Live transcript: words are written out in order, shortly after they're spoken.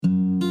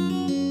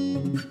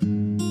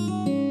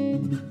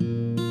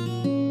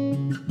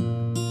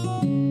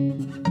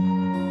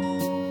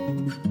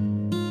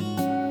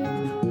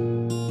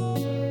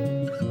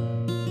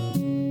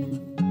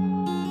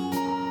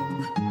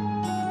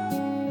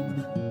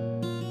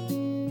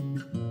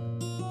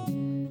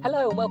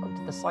and welcome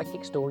to the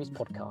Psychic Stories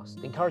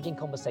podcast, encouraging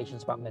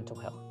conversations about mental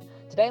health.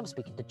 Today I'm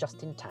speaking to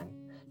Justin Tang.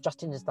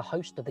 Justin is the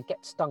host of the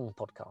Get Stung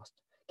podcast.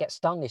 Get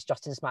Stung is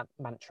Justin's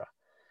mantra,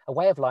 a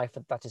way of life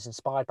that is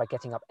inspired by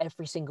getting up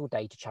every single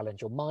day to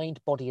challenge your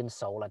mind, body and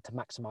soul and to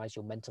maximize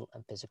your mental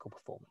and physical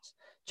performance.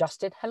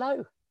 Justin,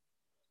 hello.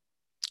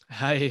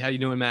 Hi, how you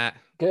doing, Matt?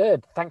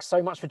 Good. Thanks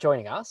so much for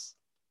joining us.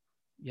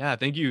 Yeah,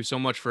 thank you so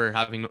much for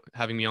having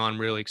me on. I'm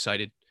really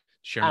excited to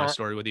share my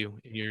story with you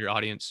and your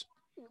audience.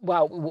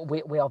 Well,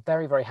 we are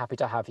very, very happy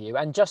to have you.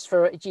 And just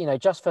for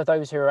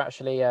those who are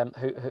actually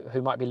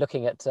who might be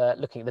looking at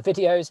the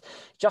videos,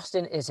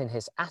 Justin is in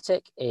his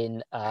attic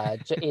in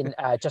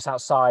just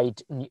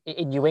outside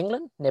in New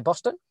England near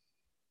Boston.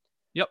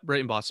 Yep, right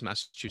in Boston,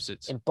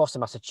 Massachusetts. In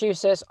Boston,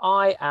 Massachusetts.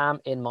 I am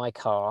in my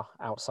car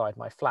outside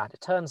my flat.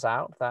 It turns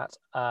out that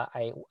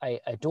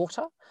a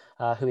daughter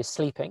who is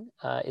sleeping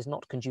is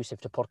not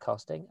conducive to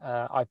podcasting.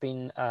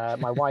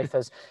 My wife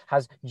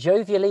has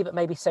jovially but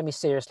maybe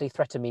semi-seriously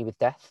threatened me with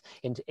death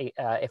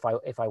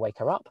if I wake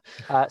her up.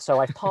 So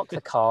I've parked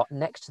the car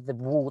next to the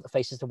wall that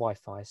faces the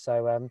Wi-Fi.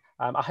 So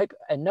I hope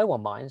no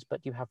one minds,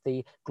 but you have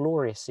the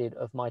glorious scene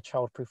of my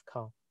childproof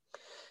car.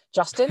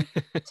 Justin,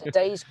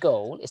 today's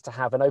goal is to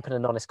have an open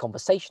and honest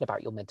conversation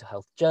about your mental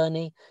health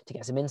journey, to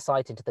get some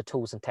insight into the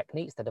tools and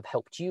techniques that have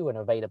helped you and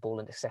are available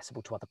and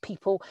accessible to other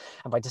people.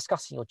 And by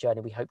discussing your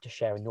journey, we hope to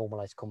share and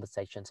normalize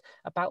conversations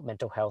about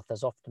mental health,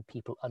 as often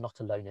people are not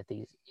alone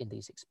in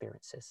these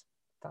experiences.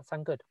 That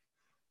sound good?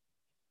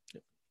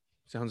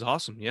 Sounds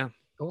awesome. Yeah.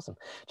 Awesome.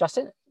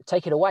 Justin,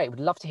 take it away. We'd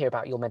love to hear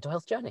about your mental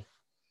health journey.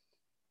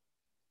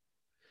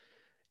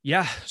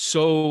 Yeah,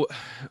 so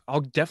I'll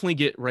definitely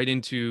get right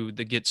into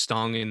the Get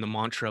Stung and the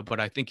mantra, but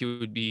I think it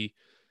would be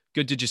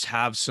good to just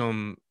have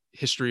some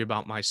history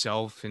about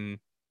myself and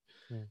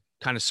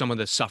kind of some of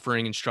the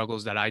suffering and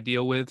struggles that I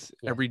deal with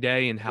every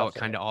day and how it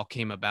kind of all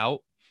came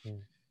about.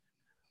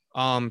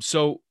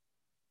 So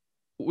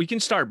we can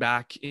start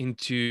back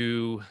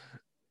into,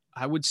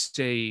 I would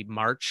say,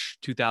 March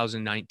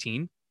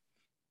 2019.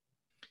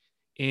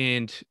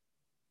 And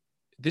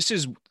this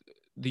is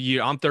the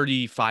year I'm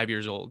 35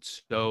 years old.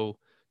 So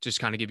just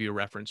kind of give you a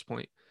reference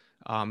point.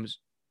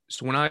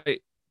 So when I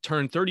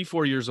turned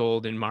 34 years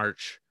old in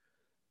March,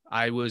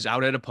 I was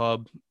out at a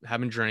pub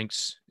having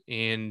drinks,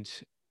 and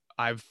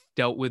I've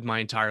dealt with my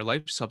entire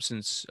life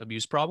substance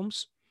abuse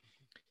problems.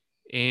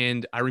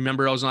 And I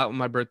remember I was out on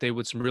my birthday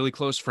with some really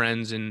close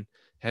friends and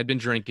had been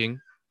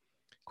drinking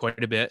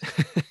quite a bit.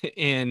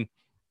 And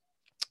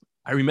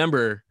I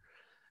remember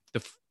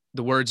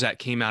the words that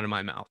came out of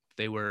my mouth.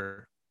 They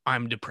were,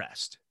 I'm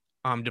depressed.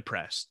 I'm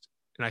depressed.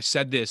 And I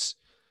said this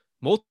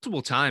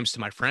multiple times to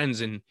my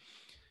friends, and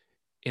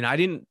I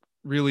didn't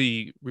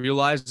really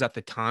realize at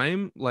the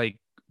time like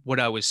what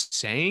I was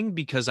saying,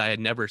 because I had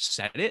never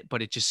said it,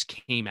 but it just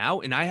came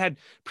out. And I had,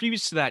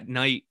 previous to that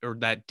night or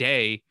that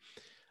day,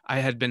 I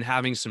had been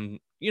having some,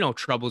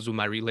 troubles with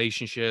my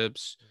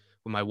relationships,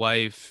 with my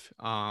wife,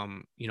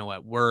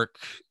 at work,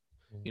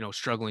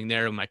 struggling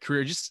there with my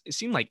career. Just, it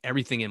seemed like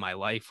everything in my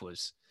life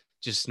was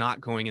just not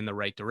going in the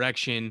right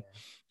direction.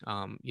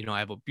 I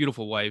have a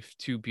beautiful wife,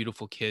 2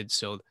 beautiful kids.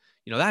 So,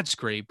 that's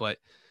great. But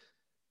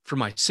for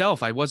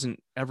myself, I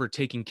wasn't ever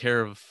taking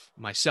care of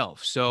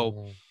myself.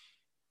 So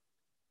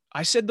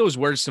I said those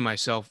words to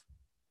myself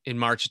in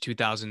March of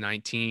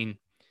 2019.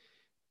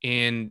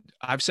 And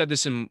I've said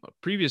this in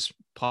previous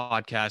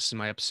podcasts in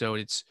my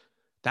episode.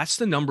 That's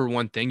the number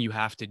one thing you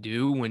have to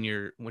do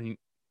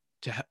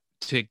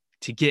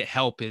to get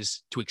help,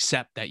 is to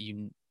accept that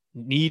you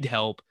need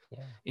help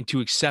and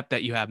to accept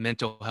that you have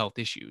mental health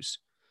issues.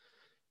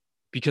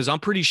 Because I'm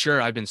pretty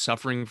sure I've been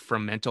suffering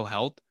from mental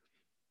health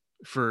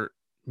for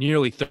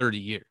nearly 30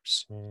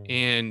 years.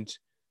 And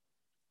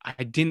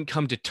I didn't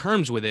come to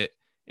terms with it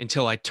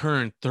until I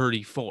turned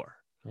 34.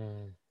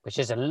 Which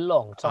is a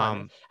long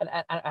time.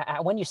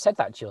 And when you said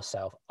that to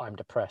yourself, I'm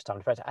depressed,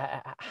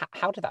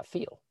 how did that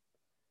feel?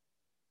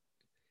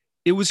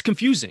 It was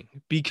confusing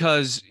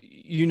because,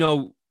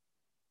 it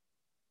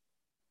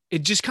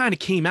just kind of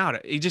came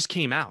out. It just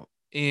came out.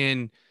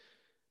 And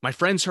my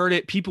friends heard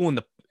it. People in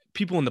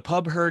the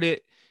pub heard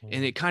it,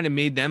 and it kind of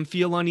made them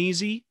feel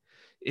uneasy.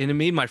 And it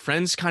made my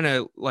friends kind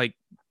of like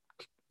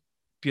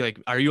be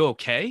like, are you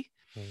okay?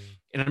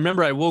 And I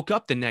remember I woke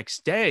up the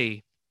next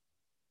day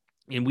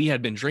and we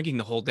had been drinking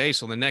the whole day.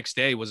 So the next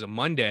day was a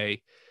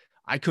Monday.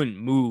 I couldn't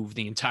move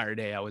the entire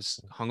day. I was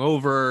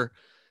hungover,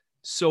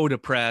 so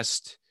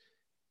depressed,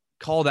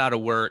 called out of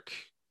work,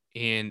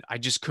 and I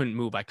just couldn't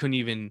move. I couldn't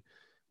even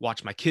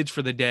watch my kids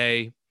for the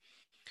day.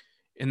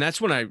 And that's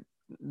when I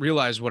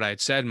realized what I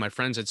had said. My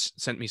friends had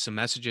sent me some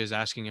messages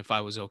asking if I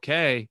was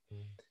okay.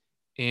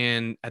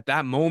 And at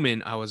that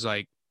moment, I was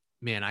like,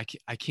 man,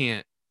 I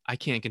can't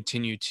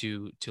continue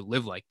to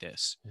live like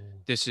this.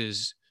 This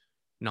is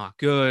not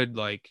good.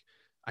 Like,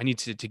 I need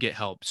to get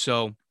help.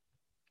 So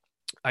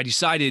I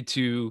decided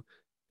to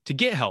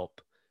get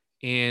help.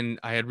 And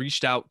I had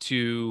reached out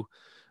to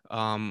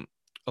a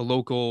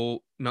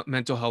local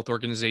mental health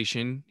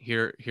organization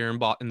here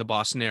in the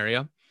Boston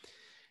area.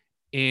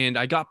 and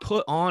I got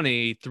put on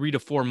a 3 to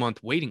 4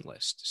 month waiting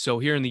list. So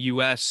here in the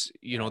US,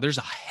 there's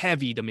a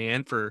heavy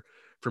demand for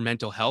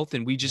mental health,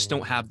 and we just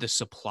don't Mm, have the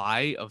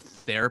supply of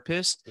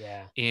therapists,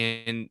 yeah.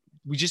 and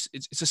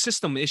it's a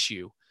system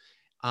issue.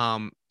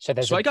 So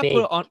So I got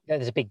put on.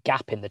 there's a big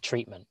gap in the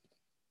treatment.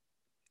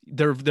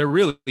 There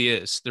really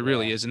is. There Yeah.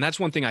 really is. And that's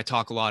one thing I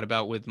talk a lot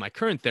about with my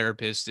current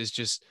therapist is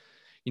just,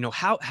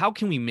 how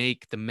can we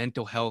make the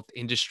mental health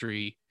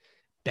industry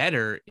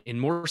better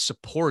and more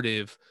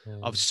supportive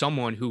of Mm,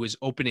 someone who is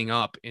opening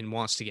up and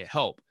wants to get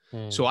help.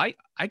 So mm.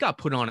 I got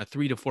put on a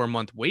 3 to 4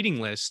 month waiting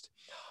list,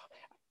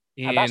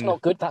 And that's and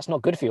not good. That's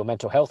not good for your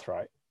mental health,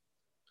 right?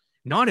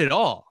 not at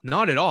all,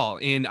 not at all.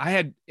 And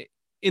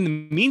in the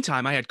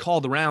meantime, I had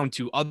called around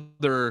to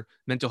other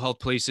mental health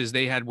places.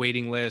 They had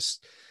waiting lists.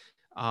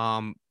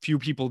 Few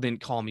people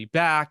didn't call me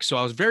back. So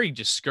I was very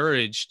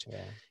discouraged.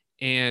 Yeah.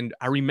 And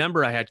I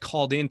remember I had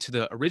called into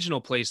the original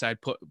place I'd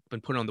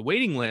been put on the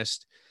waiting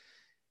list,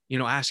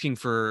 asking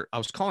for, I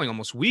was calling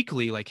almost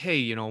weekly, like,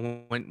 hey,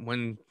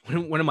 when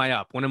am I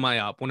up? When am I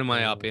up? When am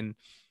I up? Mm, And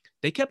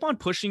they kept on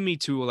pushing me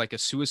to like a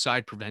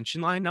suicide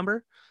prevention line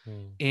number.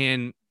 mm.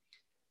 And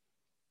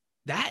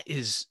that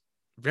is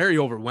very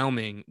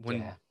overwhelming when,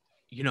 Yeah.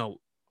 you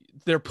know,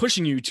 they're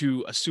pushing you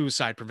to a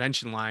suicide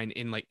prevention line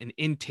in like an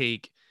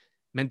intake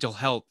mental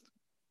health,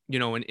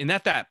 and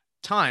at that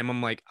time,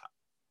 I'm like,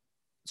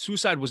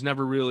 suicide was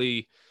never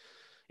really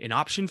an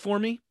option for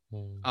me.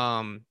 Mm,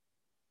 Um,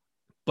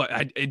 but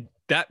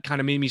that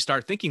kind of made me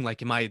start thinking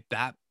like, am I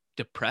that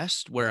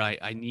depressed where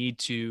I need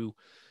to,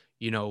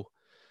 you know,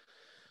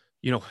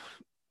 you know,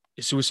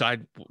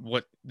 suicide,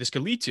 what this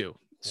could lead to.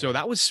 So yeah.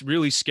 that was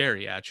really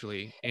scary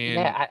actually. And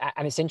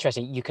And it's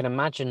interesting. You can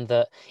imagine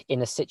that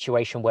in a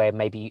situation where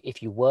maybe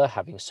if you were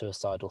having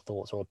suicidal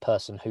thoughts, or a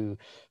person who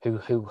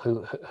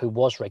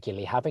was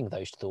regularly having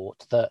those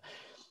thoughts, that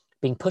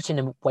being put in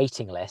a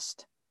waiting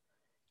list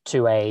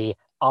to a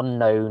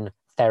unknown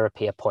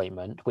therapy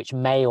appointment, which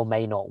may or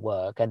may not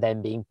work, and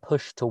then being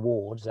pushed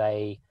towards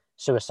a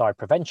suicide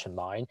prevention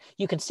line,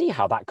 you can see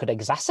how that could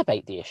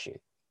exacerbate the issue.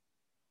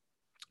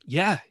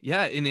 yeah.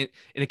 And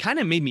it kind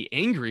of made me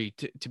angry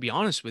to be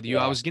honest with you.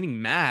 I Yeah. was getting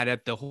mad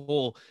at the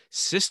whole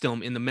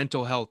system in the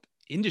mental health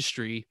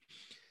industry.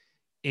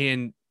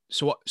 And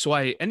so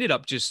I ended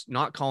up just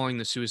not calling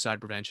the suicide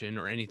prevention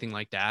or anything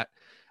like that.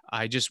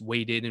 I just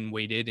waited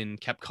and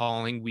kept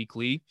calling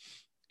weekly.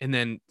 And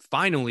then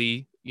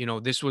finally,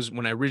 this was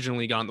when I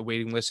originally got on the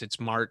waiting list. It's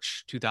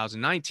March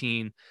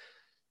 2019.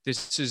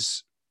 This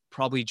is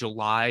probably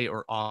July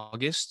or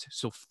August.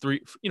 So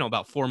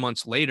about 4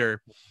 months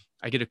later,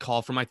 I get a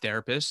call from my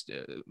therapist.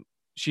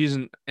 She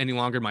isn't any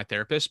longer my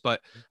therapist,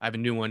 but I have a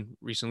new one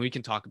recently. We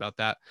can talk about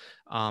that.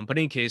 But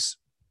in case,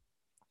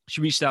 she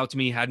reached out to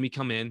me, had me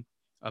come in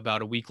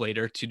about a week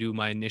later to do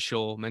my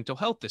initial mental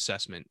health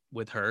assessment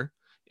with her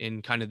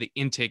in kind of the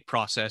intake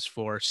process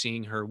for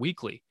seeing her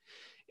weekly.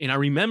 And I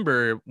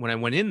remember when I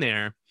went in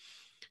there,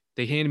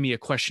 they handed me a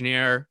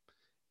questionnaire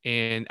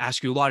and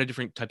ask you a lot of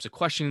different types of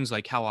questions,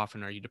 like how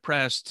often are you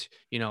depressed?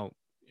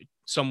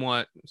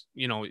 Somewhat,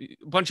 a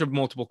bunch of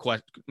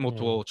Mm,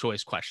 multiple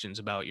choice questions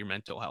about your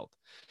mental health.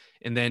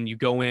 And then you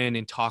go in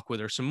and talk with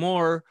her some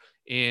more.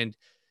 And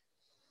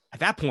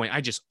at that point,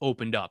 I just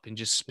opened up and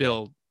just yeah.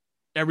 spilled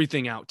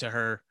everything out to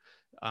her.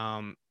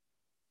 Um,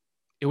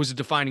 it was a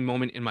defining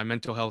moment in my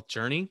mental health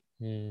journey,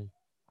 Mm.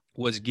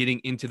 was getting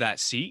into that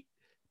seat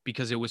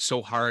because it was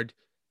so hard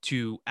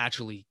to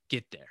actually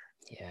get there.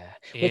 Yeah,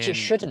 which it And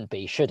shouldn't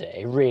be, should it?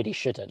 It really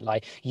shouldn't.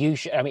 Like you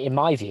should. I mean, in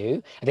my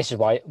view, and this is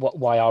why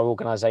our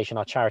organisation,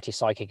 our charity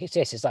Psychic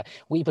exists, is that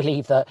we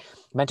believe that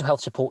mental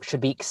health support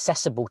should be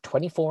accessible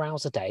 24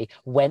 hours a day,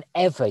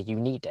 whenever you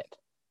need it.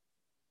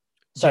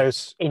 So,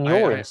 yes, in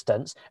your I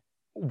instance,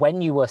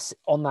 when you were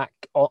on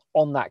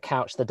that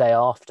couch the day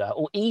after,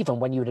 or even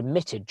when you had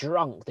admitted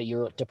drunk that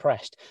you're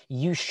depressed,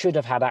 you should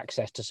have had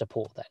access to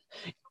support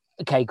then.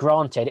 Okay,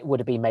 granted, it would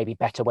have been maybe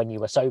better when you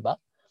were sober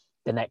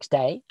the next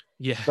day,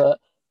 yeah, but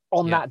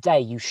on yeah, that day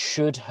you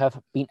should have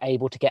been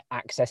able to get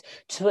access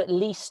to at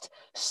least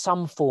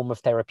some form of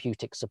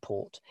therapeutic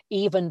support,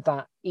 even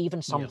yeah,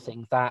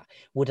 something that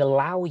would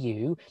allow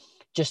you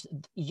just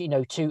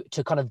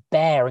to kind of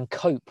bear and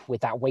cope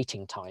with that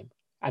waiting time,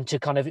 and to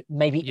kind of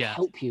maybe yeah.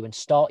 help you and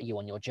start you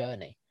on your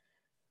journey.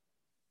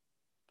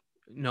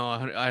 No,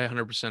 I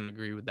 100%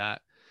 agree with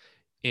that.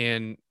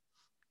 And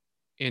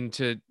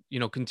to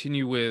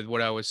continue with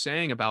what I was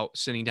saying about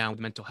sitting down with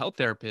mental health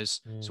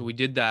therapists. So Mm, we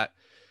did that.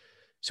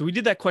 So we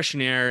did that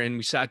questionnaire and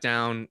we sat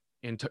down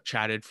and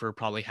chatted for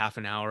probably half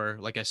an hour.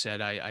 Like I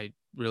said, I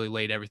really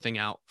laid everything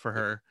out for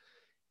her,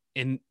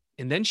 and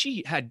then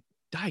she had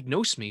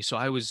diagnosed me. So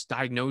I was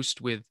diagnosed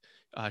with.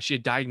 She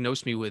had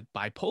diagnosed me with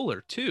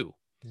bipolar too,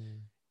 mm,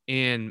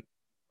 and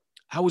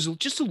I was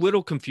just a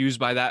little confused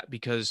by that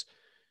because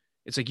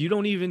it's like you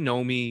don't even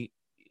know me.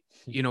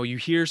 You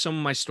hear some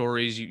of my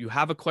stories. You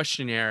have a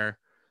questionnaire,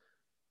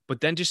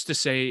 but then just to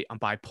say I'm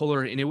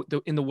bipolar,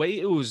 and in the way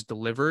it was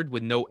delivered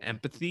with no yeah,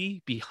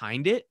 empathy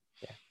behind it,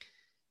 yeah,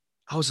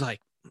 I was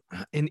like,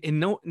 and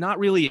no, not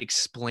really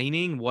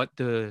explaining what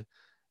the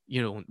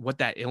what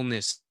that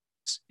illness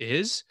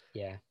is.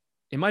 Yeah.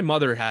 And my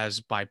mother has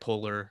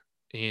bipolar,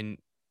 and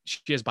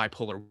she has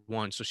bipolar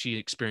 1. So she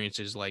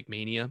experiences like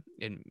mania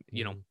and,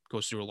 Mm,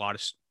 goes through a lot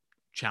of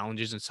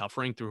challenges and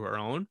suffering through her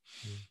own.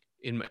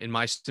 mm, In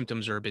my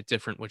symptoms are a bit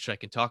different, which I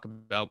can talk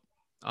about.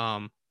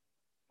 Um,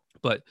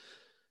 but,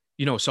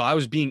 so I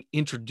was being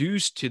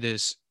introduced to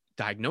this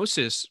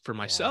diagnosis for yeah.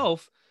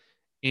 myself,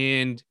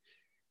 and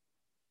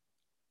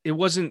it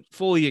wasn't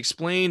fully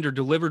explained or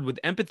delivered with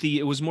empathy.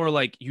 It was more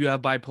like, you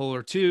have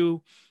bipolar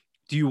 2.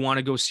 Do you want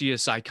to go see a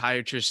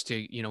psychiatrist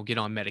to, get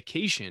on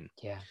medication?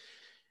 Yeah.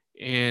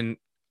 And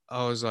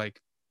I was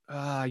like,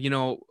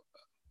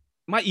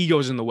 my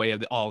ego's in the way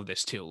of all of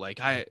this too. Like,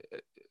 Mm,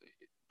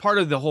 part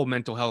of the whole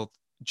mental health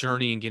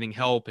journey and getting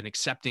help and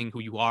accepting who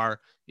you are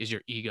is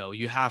your ego.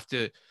 You have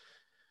to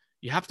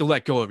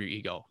let go of your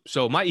ego.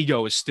 So my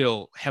ego is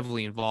still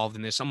heavily involved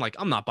in this. I'm like,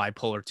 I'm not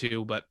bipolar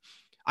 2, but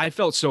I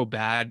felt so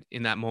bad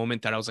in that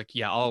moment that I was like,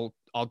 yeah, I'll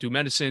do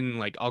medicine.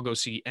 Like, I'll go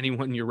see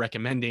anyone you're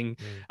recommending.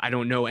 mm. I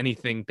don't know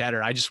anything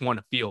better. I just want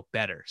to feel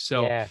better.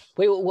 So Yeah,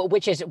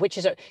 which is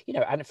a,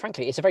 and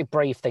frankly, it's a very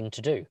brave thing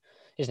to do,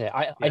 isn't it?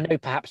 I yeah, know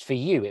perhaps for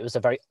you it was a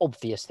very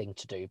obvious thing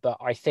to do, but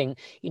I think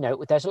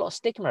there's a lot of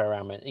stigma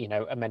around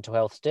mental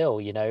health still,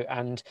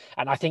 and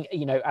I think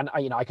and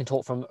I can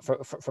talk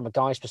from a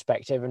guy's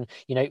perspective, and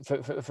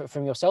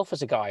from yourself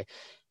as a guy,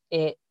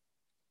 it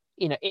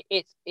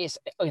it's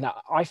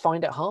I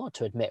find it hard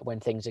to admit when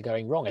things are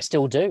going wrong. I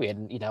still do,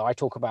 and I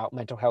talk about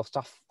mental health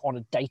stuff on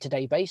a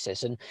day-to-day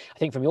basis, and I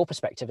think from your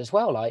perspective as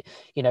well, like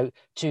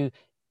to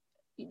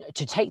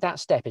to take that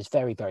step is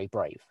very, very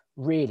brave,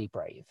 really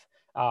brave.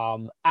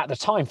 At the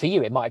time for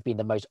you, it might have been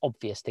the most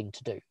obvious thing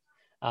to do.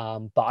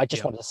 But I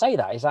just yeah. wanted to say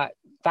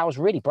that was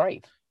really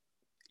brave.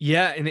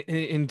 Yeah,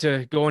 and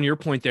to go on your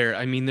point there,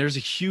 I mean, there's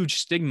a huge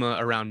stigma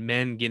around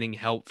men getting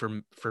help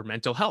for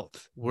mental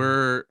health. Mm,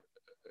 We're,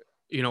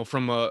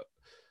 from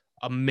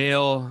a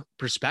male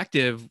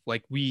perspective,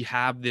 like, we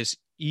have this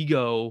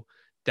ego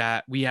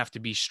that we have to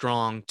be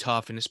strong,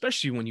 tough, and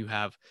especially when you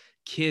have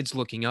kids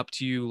looking up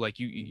to you, like,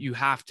 you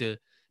have to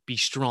be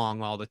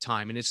strong all the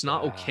time, and it's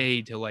not yeah,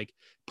 okay to, like,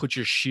 put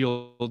your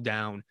shield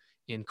down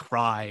and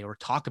cry or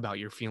talk about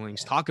your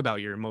feelings, yeah, talk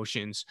about your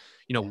emotions.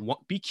 yeah.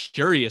 Be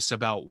curious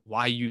about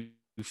why you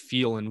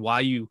feel and why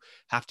you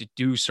have to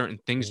do certain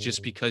things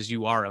just Mm, because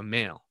you are a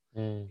male.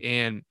 mm.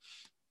 And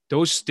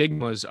those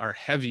stigmas are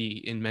heavy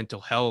in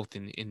mental health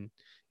and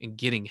in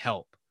getting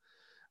help.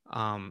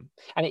 Um,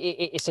 And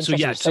it's so interesting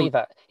yeah, you say so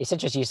that. It's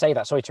interesting you say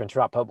that. Sorry to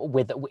interrupt, but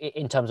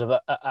in terms of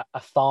a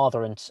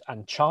father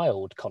and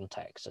child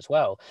context as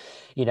well,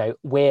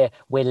 we're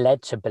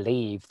led to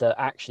believe that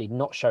actually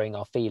not showing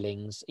our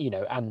feelings,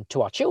 and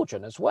to our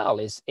children as well,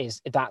 is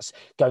that's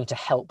going to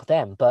help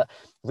them. But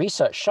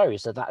research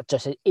shows that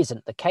just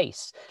isn't the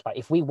case. Like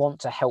if we want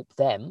to help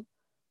them,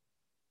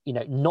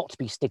 not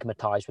be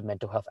stigmatized with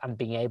mental health and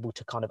being able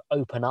to kind of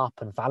open up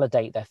and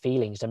validate their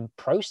feelings and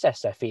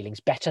process their feelings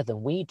better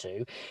than we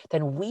do,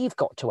 then we've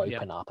got to yeah,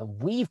 open up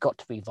and we've got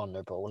to be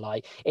vulnerable.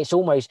 Like it's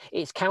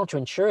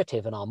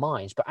counterintuitive in our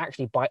minds, but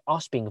actually by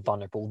us being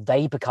vulnerable,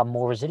 they become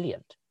more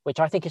resilient, which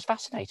I think is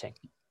fascinating.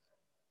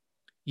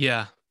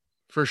 yeah,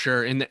 for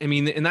sure. And I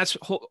mean, and that's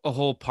a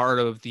whole part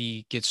of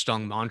the Get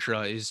Stung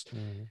mantra is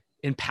Mm,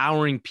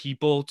 empowering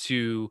people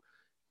to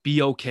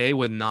be okay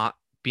with not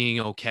being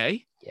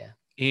okay, yeah,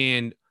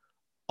 and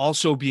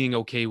also being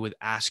okay with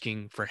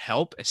asking for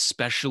help,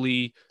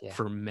 especially yeah,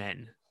 for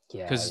men,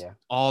 yeah, because yeah.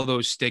 all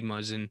those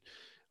stigmas,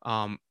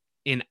 um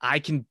and I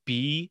can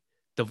be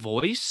the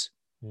voice.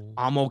 Mm,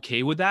 I'm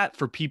okay with that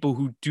for people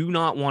who do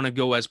not want to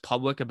go as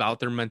public about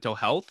their mental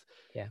health,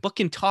 yeah, but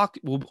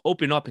will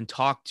open up and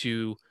talk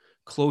to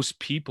close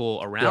people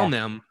yeah, around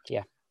them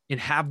yeah, and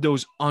have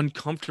those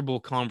uncomfortable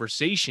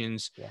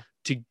conversations yeah,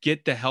 to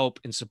get the help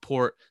and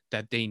support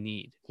that they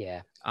need.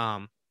 yeah.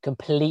 Um,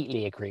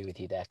 Completely agree with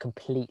you there.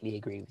 Completely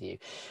agree with you.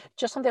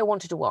 Just something I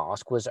wanted to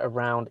ask was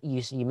around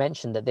you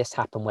mentioned that this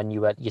happened when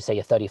you say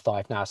you're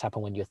 35 now, it's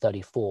happened when you're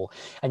 34.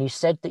 And you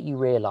said that you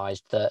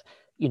realized that,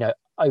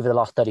 over the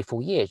last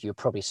 34 years, you're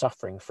probably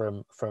suffering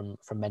from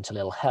mental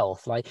ill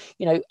health. Like, if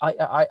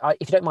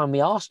you don't mind me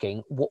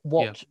asking,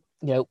 yeah.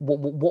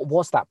 what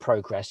was that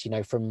progress,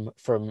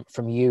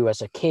 from you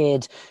as a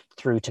kid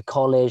through to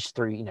college,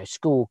 through,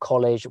 school,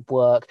 college,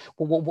 work?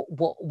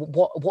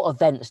 What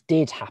events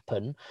did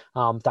happen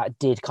that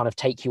did kind of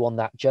take you on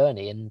that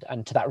journey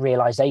and to that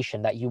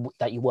realization that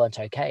you weren't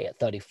okay at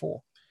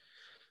 34?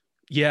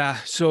 Yeah.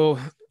 So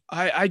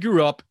I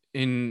grew up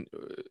in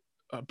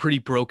a pretty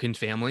broken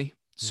family. Mm,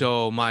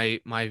 So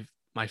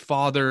my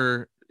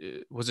father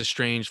was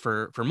estranged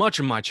for much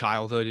of my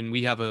childhood, and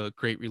we have a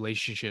great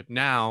relationship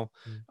now.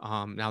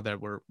 mm, Now that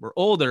we're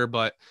older,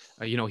 but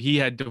he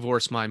had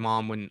divorced my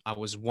mom when I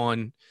was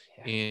 1,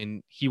 yeah,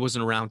 and he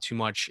wasn't around too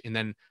much. And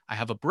then I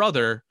have a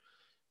brother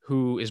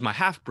who is my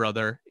half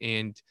brother,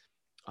 and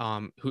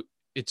who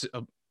it's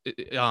a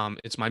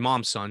it's my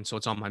mom's son, so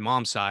it's on my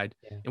mom's side,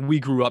 yeah, and we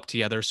grew up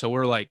together, so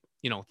we're like,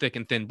 thick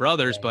and thin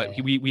brothers, yeah, but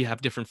yeah, we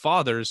have different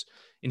fathers,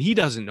 and he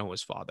doesn't know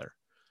his father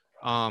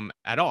right,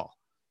 at all.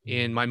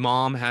 and my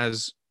mom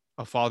has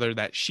a father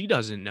that she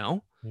doesn't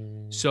know.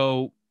 Mm.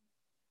 So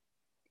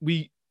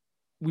we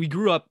we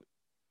grew up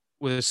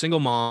with a single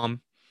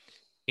mom,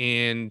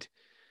 and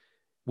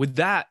with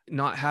that,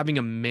 not having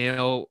a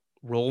male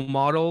role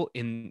model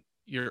in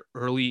your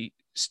early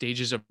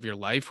stages of your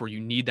life where you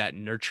need that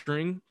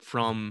nurturing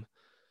from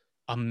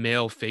a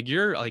male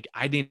figure, like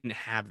I didn't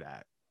have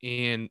that.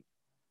 And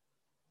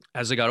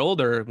as I got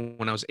older,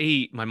 when I was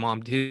 8, my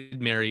mom did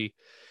marry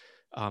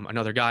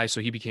another guy, so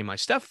he became my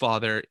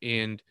stepfather.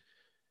 And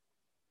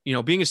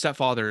being a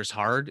stepfather is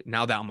hard.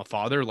 Now that I'm a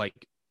father,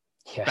 like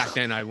Yeah. back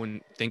then, I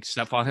wouldn't think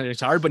stepfather is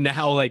hard, but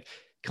now, like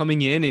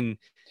coming in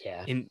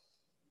Yeah. and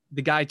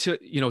the guy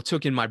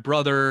took in my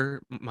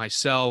brother,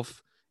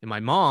 myself, and my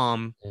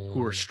mom, who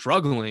were Mm.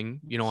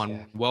 struggling, Yeah.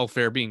 on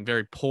welfare, being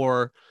very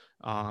poor.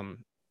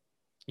 Um,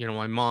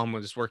 my mom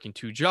was working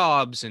 2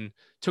 jobs and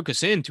took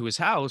us into his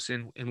house,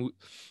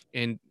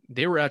 and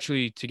they were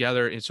actually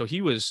together, and so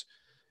he was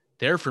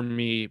there for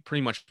me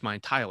pretty much my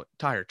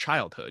entire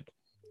childhood.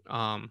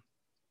 Um,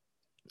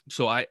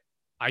 so I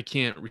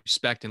can't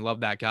respect and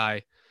love that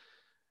guy,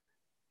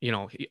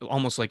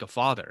 almost like a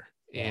father.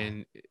 Yeah.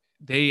 And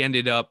they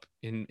ended up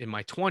in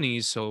my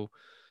 20s, so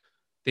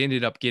they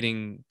ended up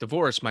getting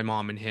divorced, my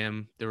mom and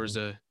him. There was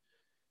Mm. a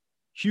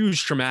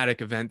huge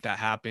traumatic event that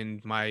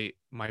happened. My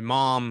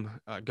mom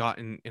got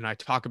in, and I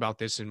talk about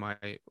this in my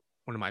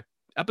one of my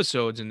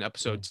episodes, in Mm.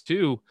 episode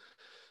 2.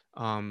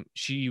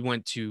 She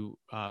went to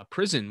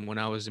prison when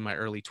I was in my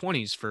early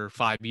 20s for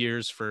 5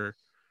 years for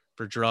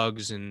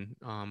drugs and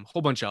a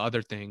whole bunch of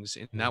other things,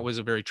 and that Mm. was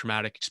a very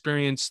traumatic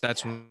experience.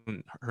 That's Yeah.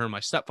 when her and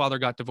my stepfather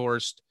got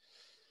divorced,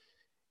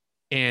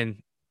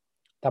 and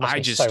That must I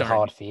be just so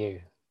hard started. for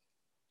you.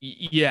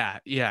 Yeah,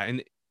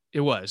 and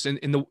it was,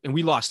 and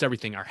we lost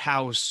everything: our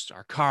house,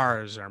 our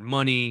cars, our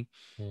money.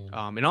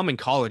 Mm. And I'm in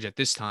college at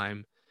this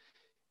time.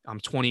 I'm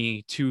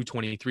 22,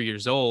 23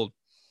 years old,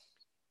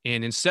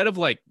 and instead of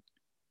like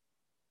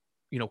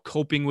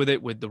coping with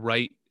it with the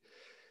right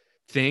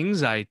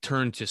things, I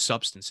turned to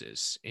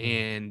substances Mm.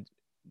 and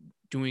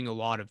doing a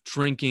lot of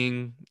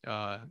drinking,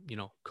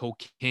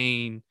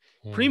 cocaine,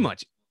 pretty Mm.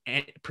 much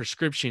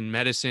prescription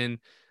medicine.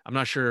 I'm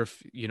not sure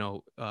if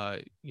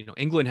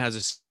England has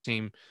the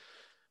same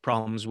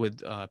problems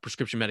with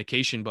prescription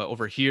medication, but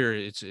over here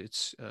it's a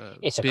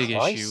It's a big issue.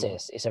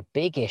 crisis. It's a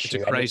big It's a issue,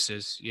 and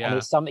crisis. Yeah.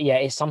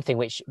 it's something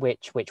which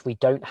we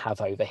don't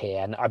have over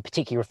here. And I'm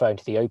particularly referring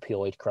to the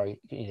opioid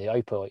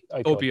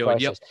Opioid.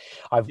 Yep. crisis.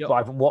 I've Yep.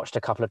 I've watched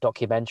a couple of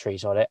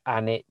documentaries on it,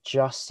 and it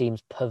just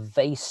seems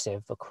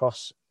pervasive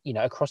across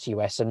the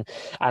US. And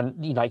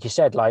like you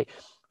said, like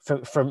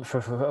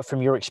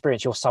from your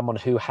experience, you're someone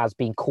who has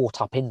been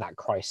caught up in that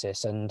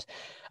crisis, and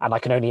I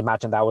can only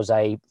imagine that was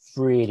a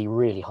really,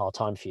 really hard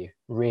time for you.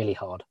 Really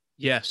hard.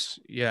 Yes.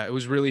 Yeah. It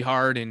was really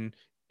hard. And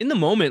in the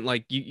moment,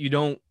 like you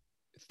don't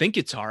think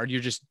it's hard.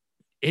 You're just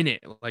in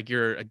it. Like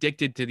you're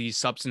addicted to these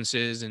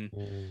substances. And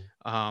Mm.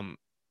 um,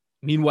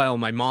 meanwhile,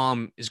 my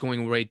mom is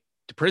going away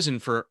to prison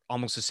for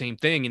almost the same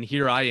thing. And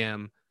here I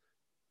am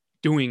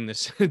doing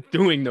this,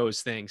 doing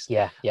those things.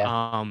 Yeah, yeah,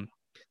 Um,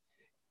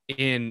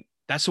 and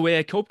that's the way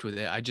I coped with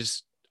it. I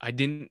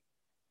didn't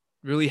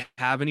really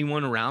have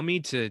anyone around me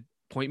to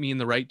point me in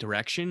the right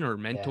direction, or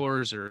yeah,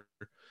 mentors, or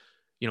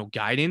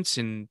guidance,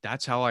 and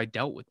that's how I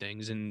dealt with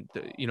things. And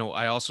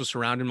I also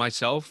surrounded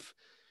myself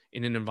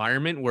in an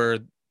environment where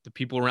the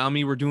people around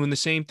me were doing the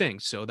same thing.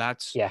 So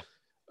that's yeah,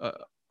 uh,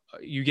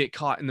 you get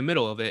caught in the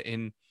middle of it.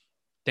 And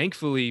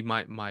thankfully,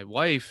 my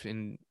wife,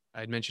 and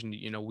I'd mentioned,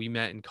 we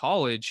met in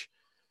college.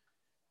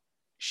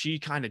 She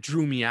kind of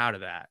drew me out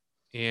of that,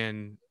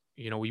 and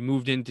we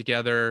moved in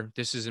together.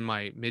 This is in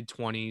my mid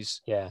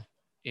 20s, yeah,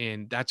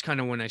 and that's kind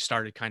of when I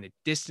started kind of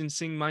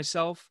distancing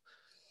myself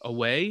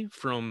away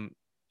from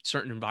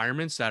certain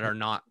environments that are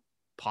not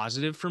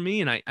positive for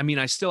me. And I mean,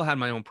 I still had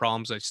my own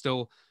problems. I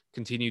still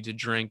continued to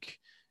drink,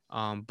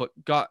 but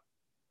got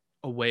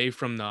away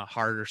from the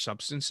harder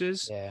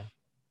substances. yeah,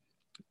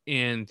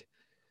 And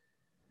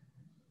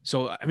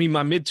so, I mean,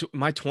 my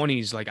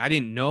 20s, like I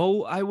didn't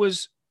know I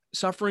was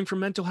suffering from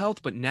mental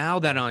health, but now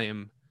that yeah, I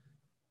am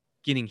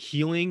getting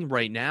healing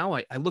right now,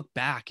 I look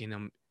back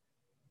and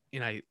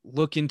I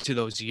look into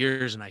those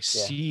years and I yeah,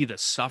 see the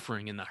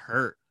suffering and the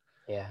hurt.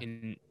 yeah,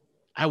 And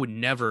I would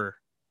never,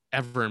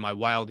 ever in my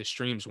wildest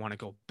dreams want to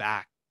go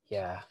back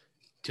yeah.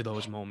 to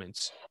those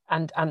moments. I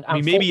And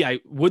mean, for maybe I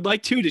would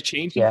like to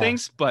change some yeah,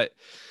 things, but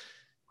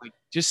like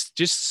just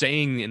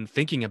saying and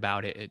thinking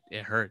about it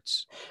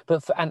hurts.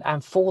 but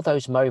and for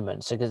those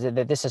moments, because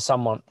this is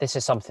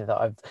something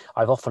that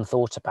I've often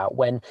thought about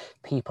when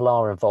people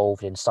are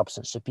involved in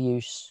substance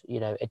abuse,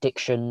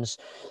 addictions.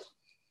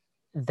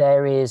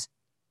 There is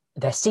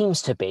there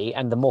seems to be,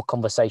 and the more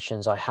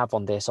conversations I have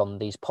on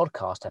these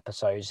podcast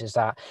episodes, is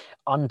that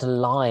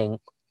underlying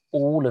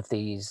all of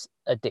these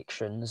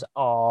addictions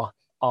are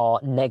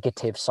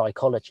negative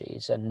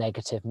psychologies and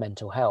negative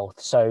mental health.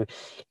 So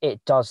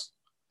it does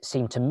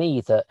seem to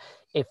me that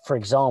if, for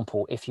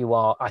example, if you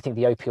are, I think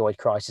the opioid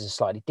crisis is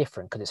slightly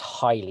different because it's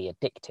highly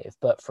addictive.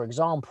 But for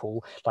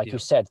example, like you Yeah.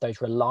 said, those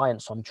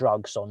reliance on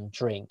drugs, on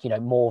drink,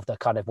 more of the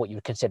kind of what you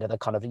would consider the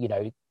kind of,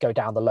 go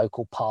down the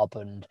local pub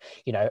and,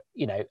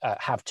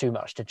 have too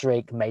much to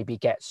drink, maybe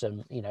get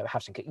some,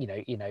 have some,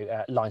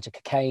 lines of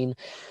cocaine.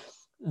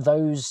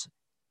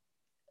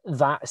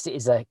 That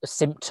is a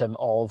symptom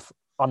of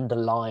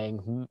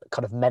underlying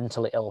kind of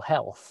mental ill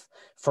health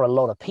for a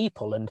lot of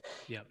people. And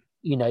Yeah.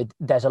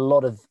 there's a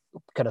lot of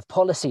kind of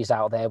policies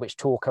out there which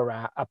talk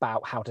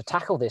about how to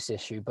tackle this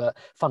issue, but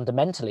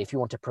fundamentally, if you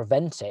want to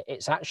prevent it,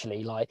 it's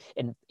actually like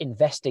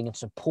investing and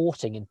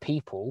supporting in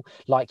people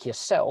like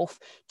yourself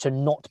to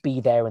not be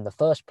there in the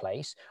first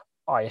place.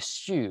 I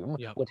assume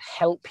Yeah. would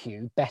help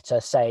you better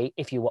say,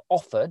 if you were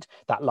offered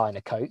that line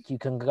of coke, you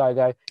can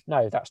go,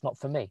 no, that's not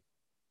for me.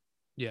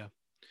 Yeah.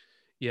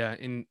 Yeah.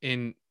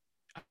 And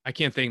I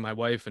can't thank my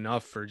wife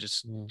enough for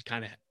just Mm.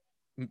 kind of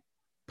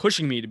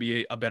pushing me to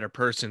be a better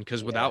person.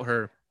 Because Yeah. without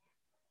her,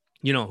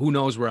 who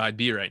knows where I'd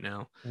be right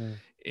now. Mm.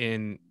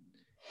 And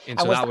And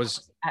so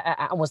was that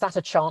that was, was that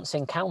a chance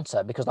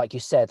encounter? Because, like you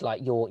said,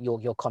 like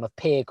your kind of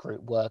peer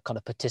group were kind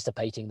of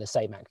participating in the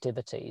same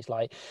activities.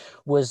 Like,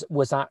 was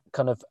that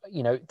kind of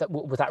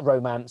was that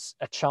romance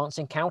a chance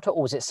encounter,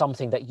 or was it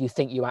something that you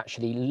think you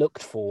actually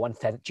looked for and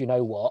said, do you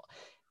know what,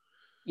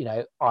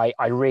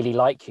 I really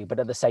like you, but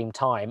at the same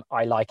time,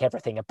 I like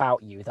everything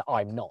about you that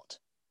I'm not.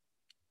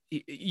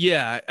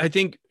 yeah, I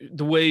think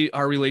the way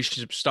our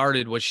relationship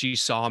started was she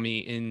saw me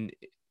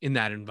in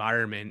that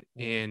environment.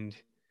 Mm. And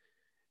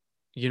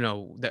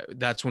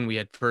that's when we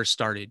had first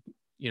started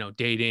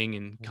dating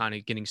and Mm. kind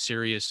of getting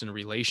serious in a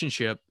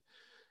relationship.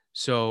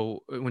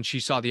 So when she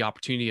saw the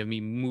opportunity of me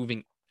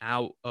moving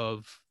out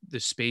of the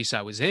space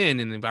I was in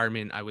and the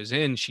environment I was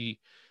in, she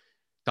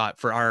thought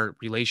for our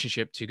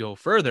relationship to go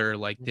further,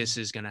 like Mm. this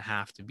is going to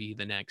have to be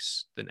the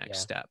next Yeah.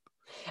 step.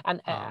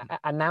 And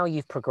um now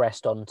you've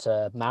progressed on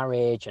to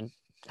marriage and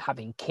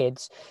having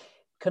kids.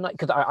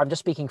 Because I'm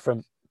just speaking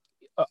from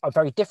a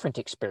very different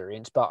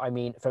experience, but I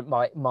mean, from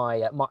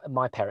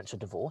my parents are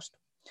divorced.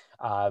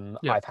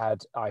 yeah.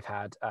 I've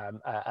had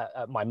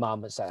my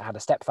mum has had a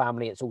step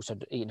family. It's also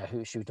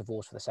who she was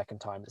divorced for the second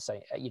time. The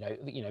same,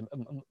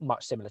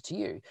 much similar to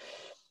you.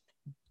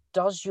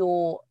 Does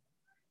your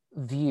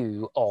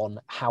view on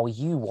how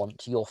you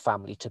want your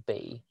family to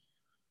be,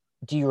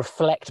 do you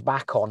reflect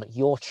back on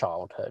your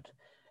childhood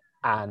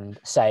and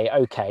say,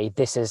 okay,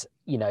 this is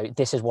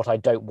what I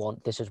don't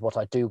want, this is what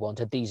I do want,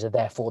 and these are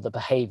therefore the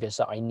behaviors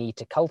that I need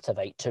to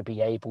cultivate to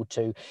be able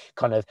to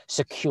kind of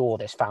secure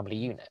this family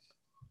unit?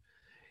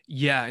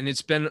 Yeah, and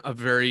it's been a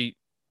very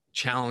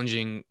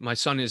challenging. My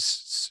son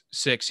is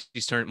 6.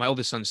 My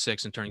oldest son's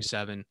 6 and turning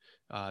 7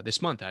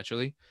 this month,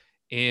 actually.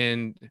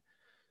 And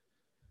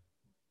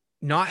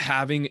not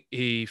having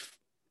a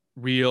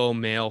real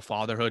male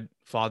father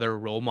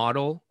role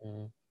model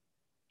Mm.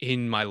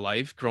 in my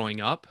life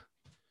growing up,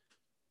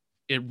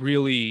 it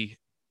really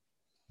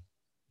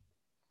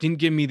didn't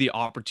give me the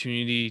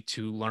opportunity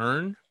to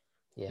learn.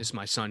 Yeah. This is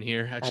my son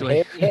here, And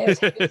actually. here he is.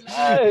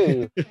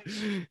 Hello.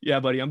 Yeah,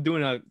 buddy, I'm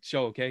doing a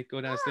show. Okay,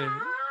 go downstairs.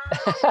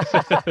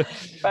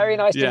 Very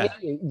nice to Yeah, meet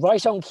you.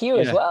 Right on cue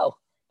as yeah, well.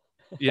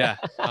 yeah.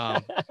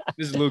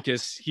 This is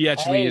Lucas. He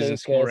actually Hey, is in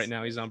school right Lucas.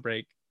 now. He's on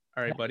break.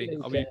 All right, Hey, buddy.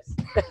 I'll be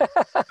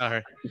Lucas. all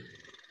right.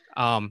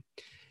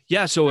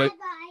 Yeah. So, all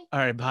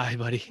right, bye,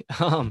 buddy.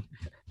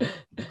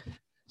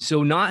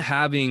 So not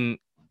having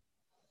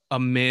a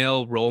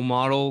male role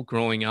model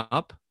growing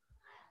up,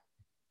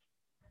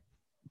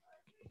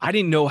 I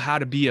didn't know how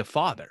to be a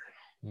father,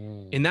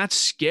 Mm. and that's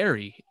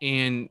scary.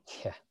 And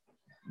Yeah.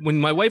 when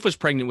my wife was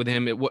pregnant with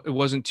him, it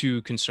wasn't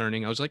too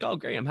concerning. I was like, oh,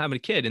 great, I'm having a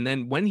kid. And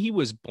then when he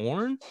was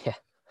born, Yeah.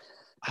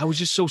 I was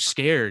just so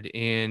scared,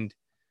 and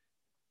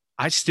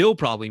I still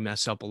probably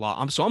mess up a lot.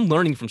 I'm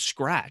learning from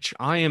scratch.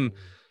 Mm.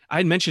 I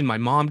had mentioned my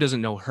mom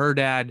doesn't know her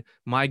dad.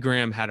 My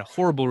gram had a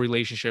horrible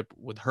relationship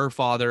with her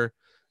father.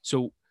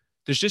 So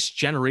there's just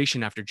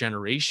generation after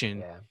generation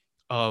Yeah.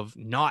 of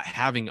not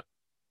having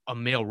a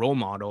male role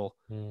model.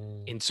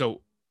 Mm. And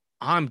so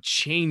I'm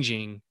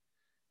changing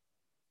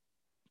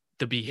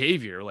the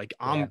behavior. Like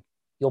Yeah. I'm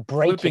You're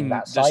breaking flipping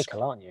that this,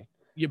 cycle, aren't you?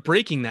 you're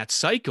breaking that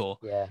cycle.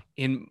 Yeah.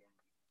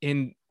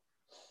 And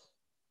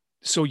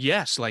so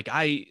yes, like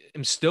I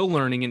am still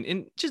learning,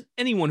 and just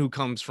anyone who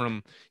comes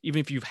from, even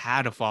if you've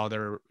had a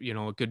father,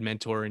 a good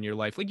mentor in your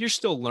life, like you're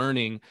still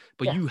learning,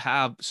 but Yeah. you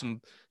have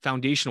some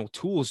foundational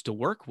tools to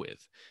work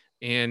with.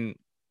 And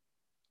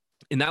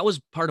that was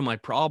part of my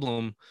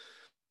problem.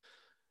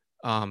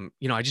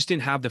 I just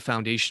didn't have the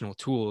foundational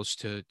tools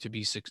to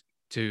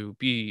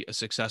be a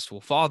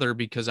successful father,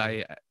 because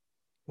Mm.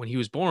 when he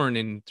was born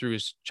and through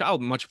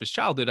much of his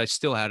childhood, I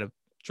still had a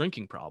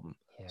drinking problem,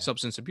 Yeah.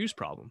 substance abuse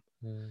problem.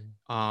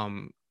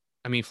 Mm.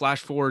 I mean, flash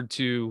forward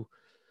to,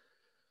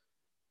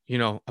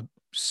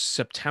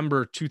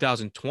 September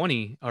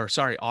 2020, or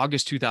sorry,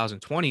 August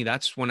 2020.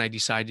 That's when I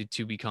decided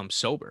to become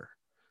sober.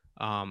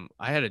 I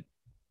had a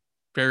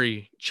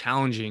very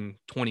challenging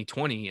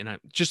 2020, and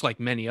just like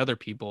many other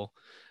people,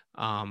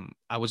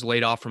 I was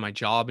laid off from my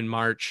job in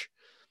March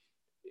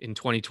in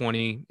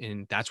 2020.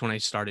 And that's when I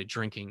started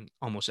drinking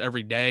almost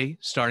every day,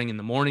 starting in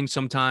the morning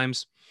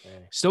sometimes,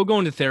 Really? still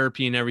going to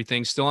therapy and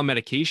everything, still on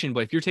medication.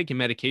 But if you're taking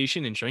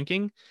medication and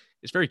drinking,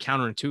 it's very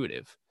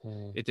counterintuitive.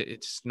 Mm.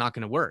 It's not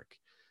going to work.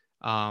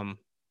 Um,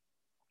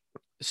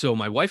 so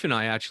my wife and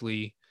I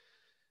actually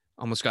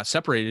almost got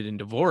separated and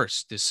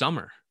divorced this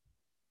summer.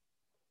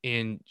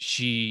 And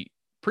she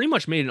pretty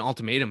much made an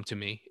ultimatum to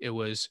me. It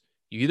was,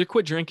 you either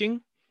quit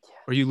drinking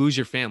or you lose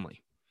your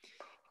family.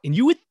 And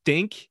you would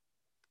think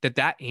that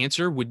that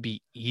answer would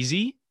be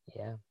easy.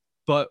 Yeah.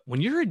 But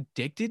when you're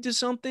addicted to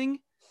something,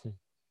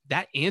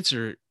 that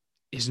answer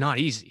is not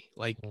easy.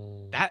 Like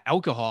that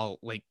alcohol,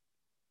 like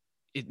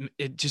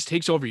it just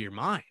takes over your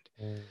mind.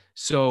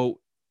 So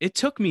it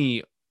took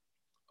me,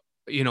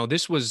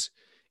 this was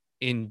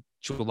in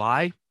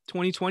July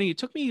 2020. It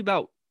took me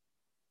about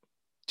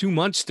 2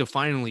 months to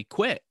finally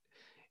quit.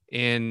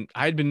 And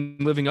I had been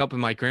living up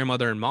with my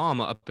grandmother and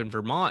mom up in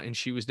Vermont, and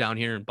she was down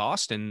here in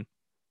Boston.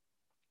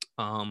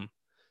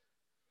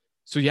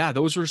 So yeah,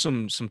 those were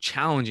some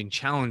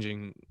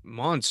challenging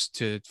months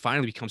to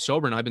finally become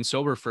sober. And I've been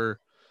sober for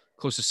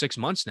close to 6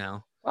 months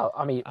now. Well,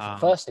 I mean,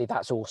 firstly,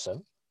 that's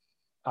awesome.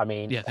 I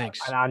mean, Yeah, thanks.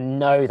 and I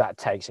know that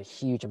takes a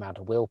huge amount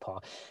of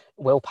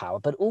willpower,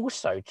 but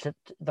also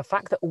the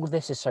fact that all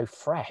this is so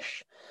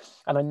fresh.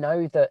 And I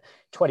know that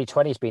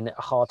 2020 has been a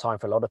hard time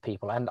for a lot of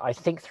people. And I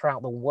think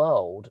throughout the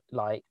world,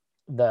 like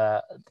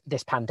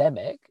this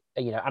pandemic,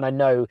 and I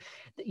know,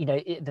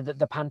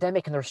 the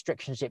pandemic and the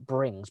restrictions it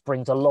brings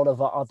a lot of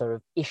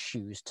other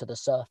issues to the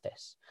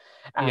surface.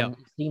 And it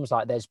seems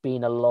like there's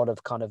been a lot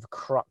of kind of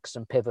crux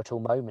and pivotal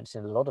moments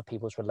in a lot of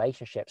people's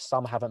relationships.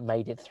 Some haven't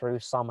made it through,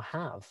 some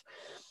have.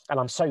 And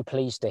I'm so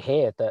pleased to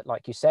hear that,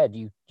 like you said,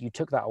 you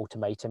took that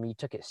ultimatum, you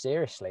took it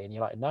seriously, and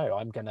you're like, no,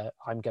 I'm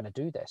gonna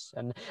do this.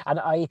 And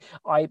I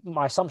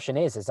my assumption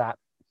is that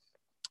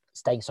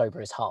staying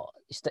sober is hard.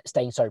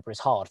 Staying sober is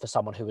hard for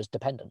someone who is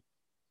dependent.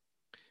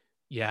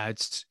 Yeah,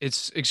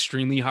 it's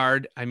extremely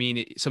hard. I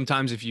mean,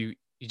 sometimes if you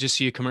just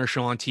see a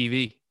commercial on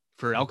TV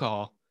for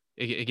alcohol,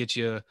 it gets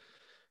you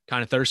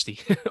kind of thirsty.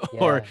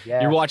 Or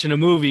you're watching a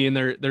movie and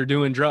they're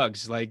doing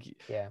drugs, like,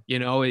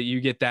 you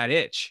get that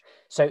itch.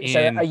 So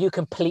are you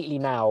completely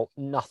now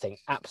nothing,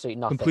 absolutely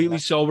nothing? Completely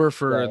sober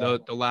for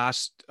the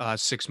last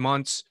 6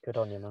 months. Good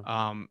on you,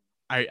 man.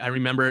 I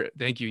remember,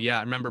 thank you. Yeah,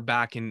 I remember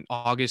back in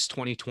August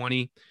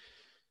 2020,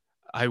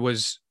 I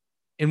was,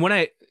 and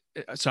when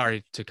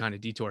sorry to kind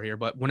of detour here,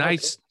 but when I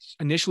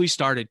initially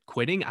started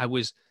quitting, I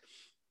was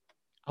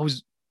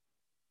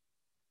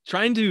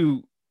trying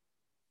to,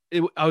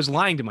 I was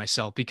lying to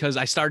myself, because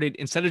I started,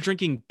 instead of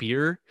drinking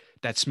beer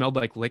that smelled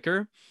like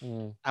liquor,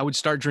 I would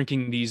start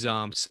drinking these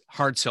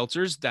hard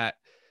seltzers that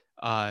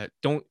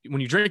don't, when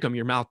you drink them,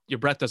 your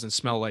breath doesn't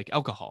smell like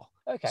alcohol.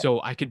 Okay.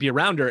 So I could be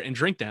around her and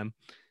drink them,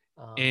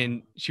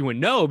 and she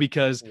wouldn't know,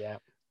 because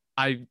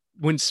I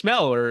wouldn't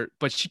smell her,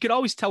 but she could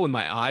always tell in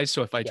my eyes.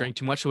 So if I drank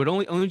too much, I would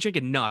only drink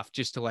enough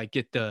just to like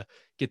get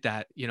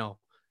that,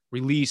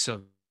 release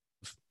of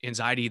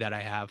anxiety that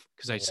I have,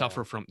 because I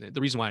suffer from, the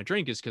reason why I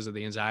drink is because of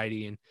the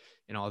anxiety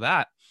and all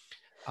that.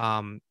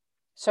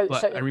 So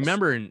I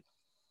remember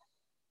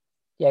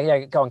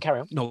go on, carry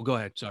on. No, go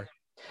ahead. Sorry.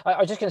 I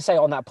was just going to say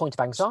on that point of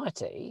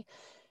anxiety.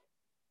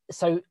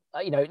 So,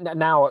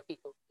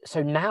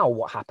 now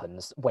what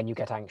happens when you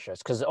get anxious?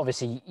 Because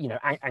obviously,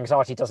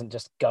 anxiety doesn't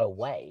just go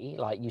away.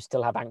 Like, you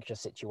still have anxious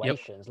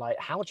situations. Like,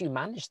 how do you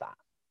manage that?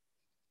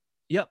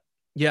 Yep.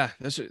 Yeah,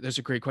 that's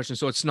a great question.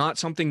 So it's not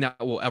something that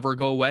will ever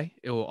go away.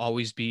 It will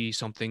always be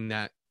something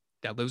that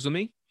lives with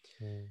me.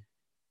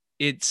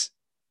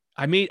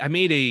 I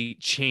made a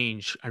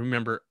change. I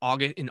remember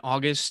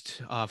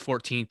August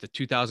 14th of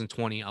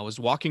 2020, I was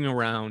walking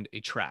around a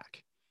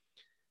track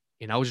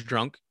and I was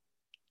drunk,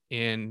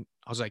 and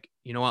I was like,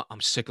 you know what? I'm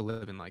sick of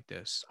living like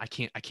this. I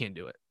can't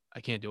do it.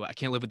 I can't do it. I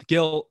can't live with the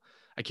guilt.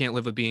 I can't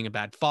live with being a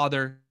bad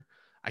father.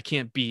 I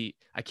can't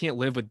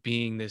live with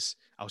being this.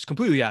 I was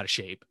completely out of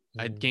shape.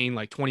 I'd gained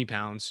like 20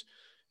 pounds.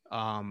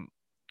 I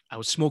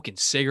was smoking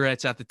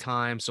cigarettes at the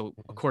time. So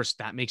of course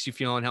that makes you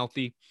feel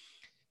unhealthy.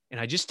 And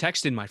I just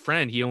texted my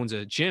friend. He owns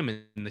a gym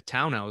in the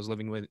town I was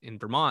living with in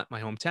Vermont,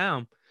 my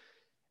hometown.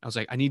 I was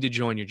like, I need to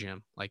join your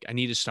gym. Like, I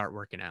need to start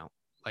working out.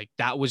 Like,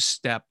 that was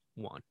step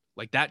one.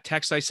 Like, that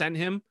text I sent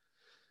him,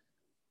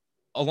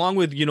 along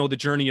with, the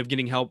journey of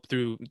getting help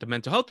through the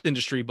mental health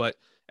industry. But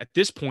at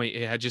this point,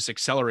 it had just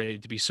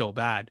accelerated to be so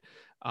bad.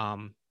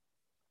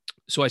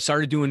 So I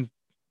started doing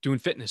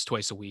fitness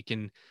twice a week.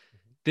 And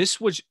this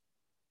was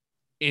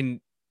I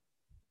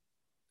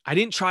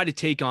didn't try to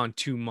take on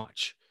too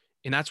much.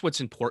 And that's what's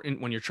important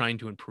when you're trying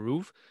to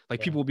improve. Like,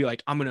 people will be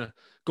like, I'm going to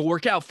go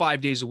work out 5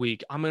 days a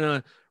week. I'm going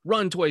to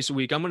run twice a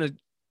week. I'm going to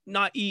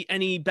not eat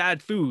any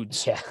bad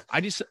foods. Yeah.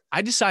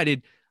 I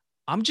decided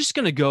I'm just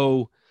going to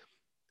go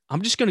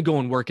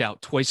and work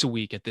out twice a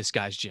week at this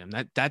guy's gym.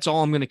 That's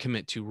all I'm going to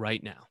commit to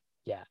right now.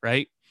 Yeah.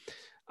 Right.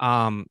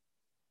 And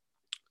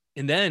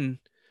then,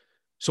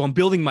 so I'm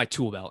building my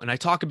tool belt, and I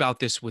talk about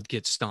this with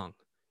Get Stung,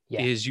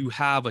 is you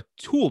have a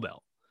tool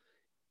belt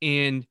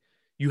and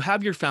you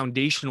have your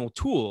foundational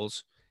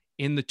tools,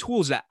 and the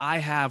tools that I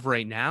have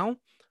right now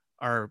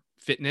are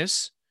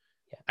fitness.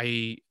 Yeah.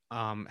 I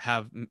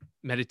have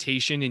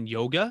meditation and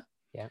yoga.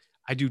 Yeah.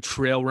 I do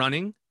trail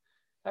running.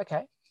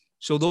 Okay.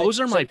 So So, those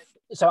are so, my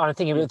so I'm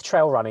thinking with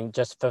trail running,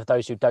 just for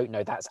those who don't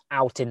know, that's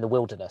out in the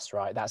wilderness,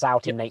 right? That's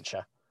out yeah, in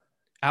nature.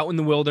 out in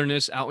the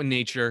wilderness, out in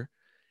nature.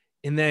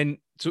 And then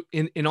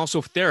and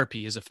also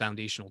therapy is a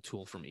foundational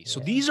tool for me. So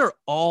Yeah. these are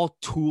all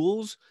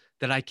tools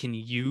that I can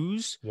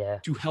use Yeah.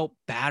 to help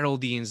battle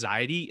the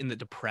anxiety and the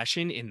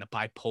depression and the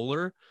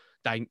bipolar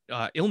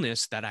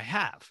illness that I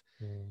have.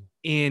 Mm.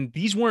 And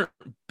these weren't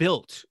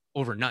built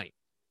overnight.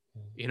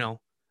 Mm. You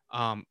know,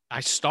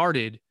 I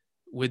started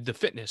with the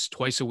fitness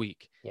twice a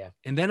week. Yeah.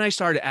 And then I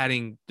started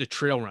adding the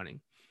trail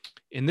running.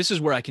 And this is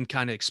where I can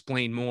kind of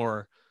explain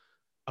more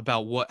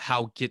about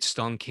how Get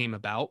Stung came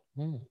about.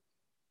 Mm.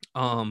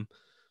 Um,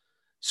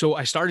 so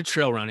I started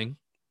trail running,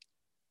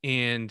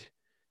 and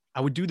I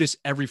would do this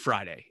every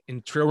Friday.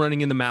 And trail running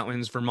in the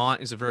mountains,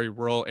 Vermont is a very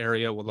rural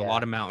area with a Yeah.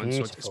 lot of mountains.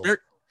 So Beautiful.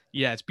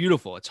 it's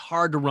beautiful. It's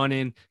hard to run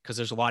in because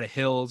there's a lot of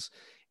hills.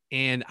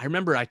 And I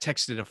remember I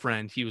texted a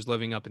friend, he was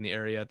living up in the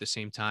area at the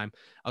same time.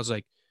 I was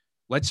like,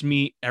 let's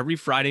meet every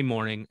Friday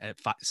morning at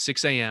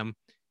 6 a.m.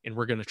 and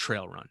we're going to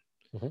trail run.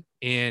 Mm-hmm.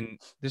 And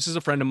this is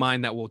a friend of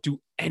mine that will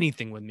do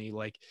anything with me.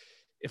 Like,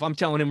 if I'm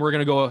telling him we're going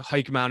to go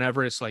hike Mount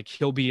Everest, like,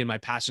 he'll be in my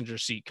passenger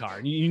seat car.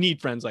 And you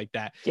need friends like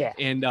that. Yeah.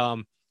 And,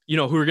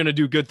 who are going to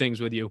do good things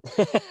with you.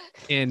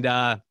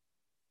 And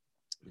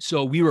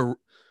so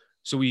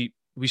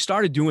we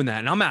started doing that,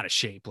 and I'm out of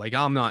shape. Like,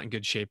 I'm not in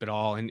good shape at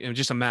all. And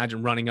just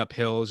imagine running up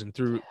hills and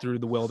through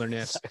the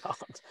wilderness. So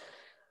hard.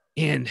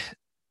 And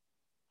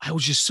I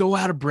was just so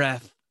out of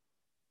breath,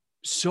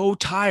 so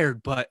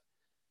tired. But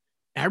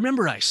I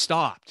remember I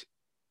stopped,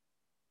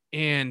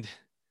 and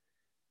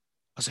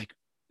I was like,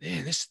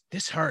 man,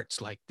 this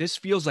hurts. Like, this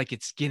feels like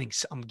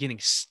I'm getting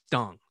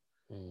stung.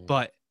 Mm.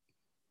 But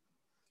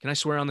can I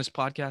swear on this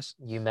podcast?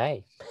 You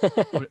may.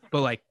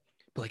 but like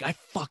I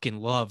fucking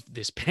love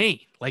this pain.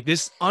 Like,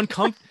 this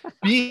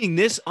being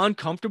this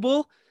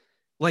uncomfortable.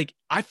 Like,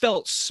 I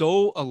felt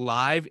so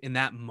alive in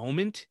that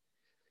moment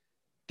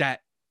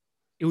that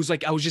it was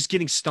like I was just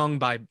getting stung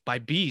by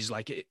bees.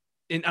 Like,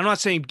 and I'm not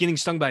saying getting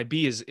stung by a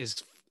bee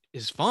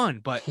is fun,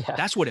 but Yeah.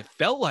 that's what it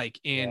felt like.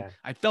 And Yeah.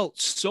 I felt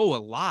so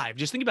alive.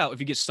 Just think about if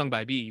you get stung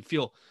by a bee, you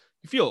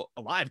feel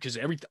alive because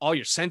all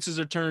your senses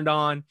are turned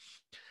on.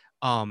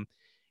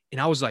 And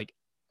I was like,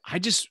 I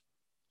just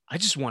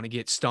want to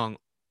get stung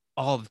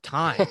all the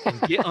time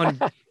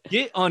and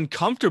get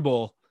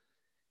uncomfortable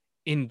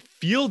and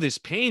feel this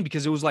pain,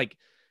 because it was like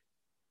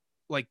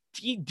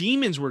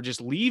demons were just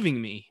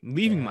leaving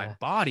my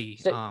body.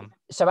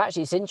 So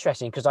actually it's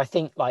interesting, because I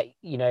think, like,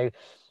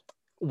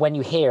 when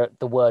you hear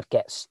the word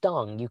get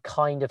stung, you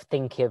kind of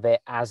think of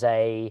it as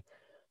a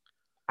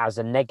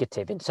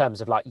negative, in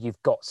terms of, like,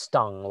 you've got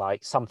stung,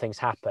 like something's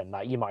happened,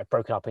 like you might have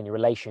broken up in your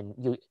relation,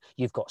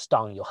 you've got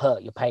stung, you're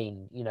hurt, you're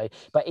pain,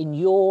 but in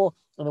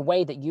the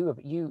way that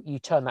you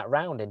turn that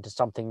around into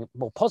something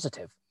more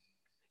positive.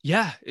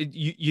 Yeah,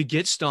 you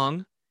get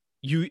stung.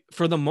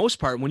 For the most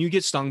part, when you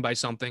get stung by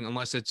something,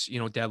 unless it's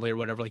deadly or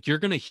whatever, like, you're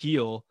gonna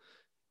heal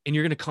and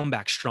you're gonna come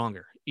back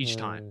stronger each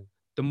time.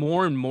 The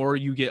more and more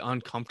you get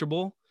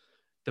uncomfortable,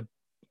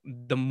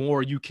 the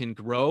more you can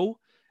grow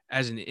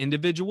as an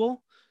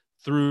individual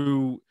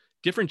through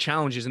different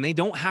challenges. And they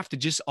don't have to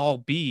just all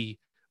be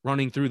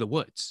running through the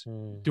woods,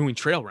 doing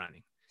trail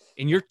running.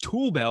 And your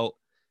tool belt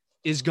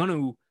is going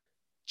to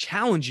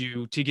challenge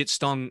you to get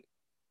stung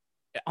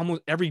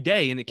almost every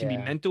day. And it can be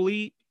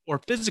mentally or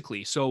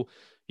physically. So,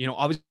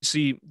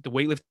 obviously the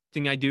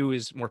weightlifting I do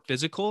is more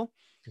physical,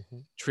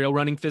 trail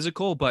running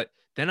physical, but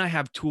then I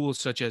have tools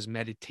such as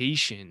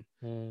meditation,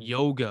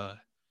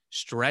 yoga,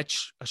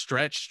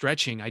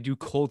 stretching. I do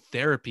cold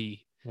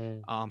therapy.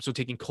 So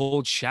taking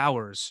cold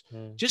showers,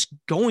 just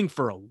going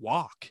for a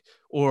walk,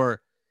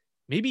 or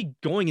maybe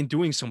going and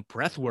doing some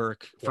breath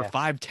work for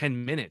 5-10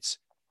 minutes.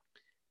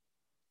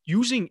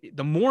 Using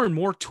the more and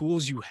more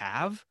tools you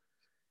have,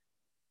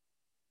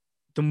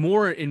 the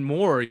more and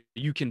more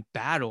you can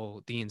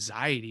battle the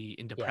anxiety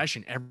and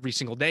depression every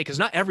single day. Because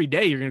not every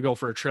day you're going to go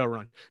for a trail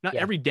run. Not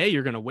every day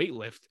you're going to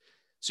weightlift.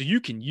 So you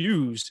can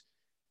use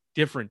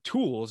different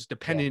tools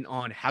depending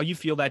on how you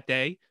feel that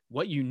day,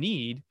 what you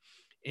need.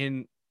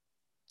 And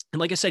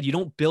like I said, you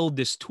don't build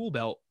this tool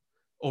belt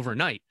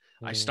overnight.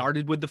 I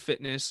started with the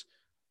fitness.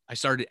 I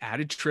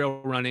added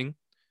trail running,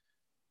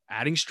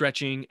 adding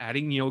stretching,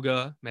 adding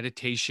yoga,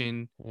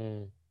 meditation,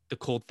 the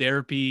cold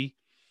therapy.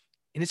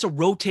 And it's a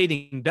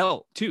rotating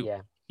belt too.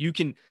 Yeah. You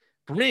can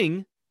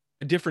bring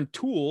a different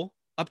tool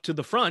up to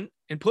the front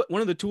and put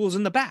one of the tools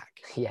in the back.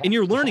 And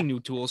you're learning new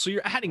tools. So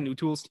you're adding new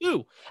tools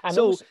too. And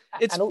so also,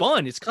 it's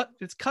fun. It's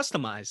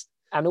customized.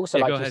 And also,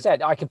 like you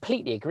said, I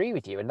completely agree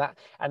with you. And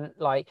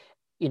like,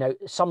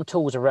 some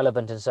tools are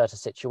relevant in certain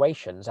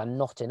situations and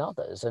not in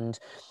others. And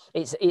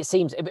it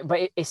seems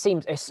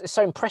it's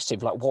so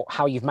impressive, like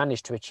how you've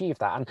managed to achieve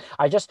that. And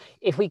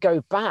if we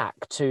go back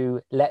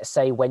to, let's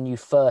say, when you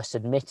first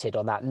admitted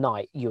on that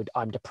night,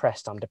 I'm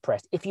depressed.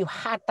 If you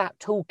had that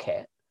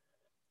toolkit,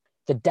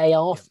 the day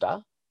Yeah.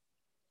 after,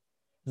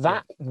 Yeah.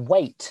 that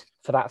wait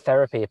for that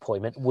therapy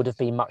appointment would have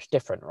been much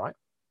different, right?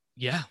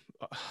 Yeah.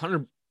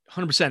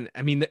 100%.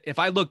 I mean, if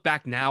I look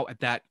back now at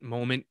that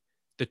moment,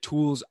 the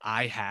tools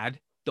I had,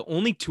 the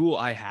only tool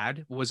I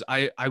had was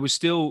I was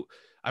still,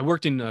 I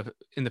worked in the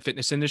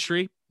fitness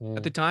industry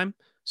at the Mm, time.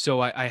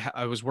 So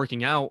I was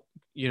working out,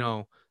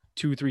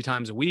 2, 3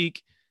 times a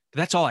week. But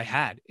that's all I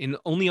had. And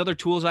the only other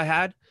tools I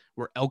had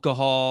were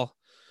alcohol,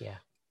 yeah,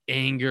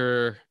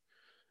 anger,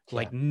 yeah,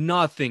 like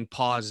nothing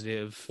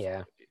positive.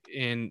 yeah,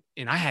 And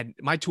I had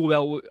my tool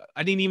belt.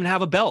 I didn't even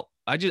have a belt.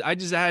 I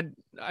had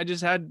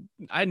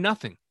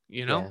nothing,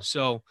 yeah.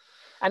 So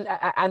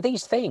And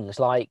these things,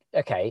 like,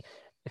 okay,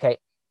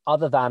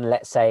 other than,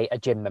 let's say, a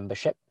gym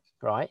membership,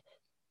 right?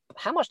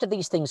 How much do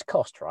these things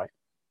cost, right?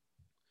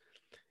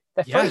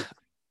 They're yeah, free.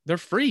 they're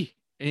free.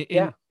 And,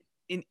 Yeah.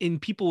 and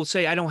and people will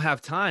say, I don't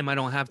have time. I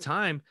don't have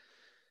time.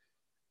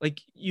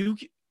 Like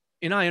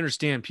and I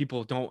understand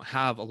people don't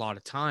have a lot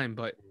of time,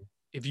 but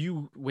if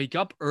you wake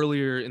up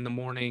earlier in the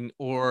morning,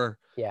 or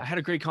I Yeah. had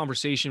a great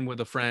conversation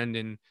with a friend,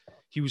 and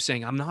he was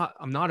saying, I'm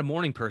not a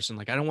morning person.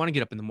 Like, I don't want to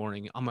get up in the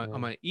morning. I'm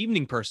Mm, an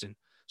evening person.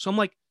 So I'm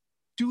like,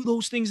 do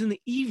those things in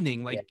the evening.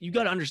 yeah. Like, you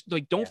got Yeah. to understand,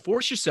 like, don't Yeah.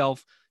 force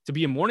yourself to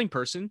be a morning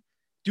person.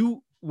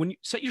 Do when you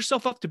set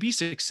yourself up to be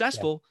Yeah.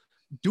 successful,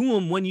 do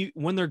them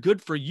when they're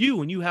good for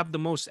you and you have the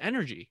most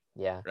energy.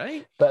 Yeah.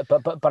 Right.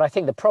 But I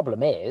think the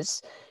problem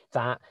is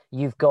that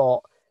you've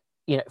got,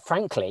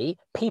 frankly,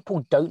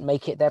 people don't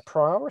make it their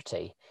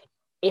priority.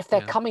 If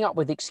they're Yeah. coming up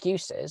with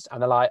excuses and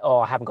they're like, oh,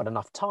 I haven't got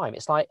enough time,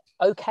 it's like,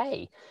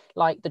 okay,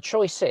 like the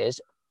choice is,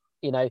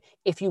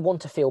 if you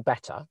want to feel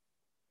better,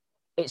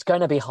 it's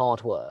going to be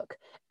hard work,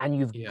 and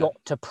you've Yeah.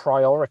 got to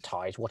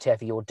prioritize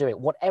whatever you're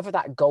doing. Whatever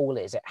that goal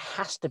is, it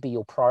has to be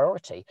your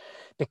priority,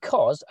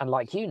 because, and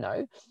like,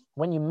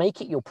 when you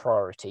make it your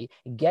priority,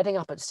 getting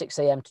up at 6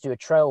 a.m. to do a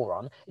trail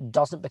run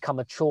doesn't become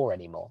a chore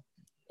anymore.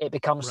 It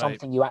becomes Right.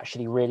 something you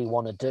actually really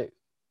want to do.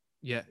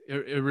 Yeah.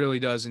 It really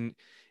does. And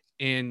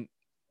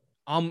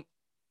I'm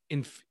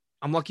in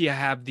I'm lucky I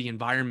have the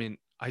environment.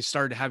 I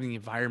started having the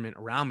environment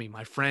around me.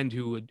 My friend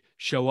who would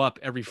show up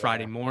every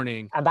Friday Yeah.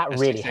 morning And that at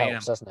really 6 helps,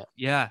 a.m. doesn't it?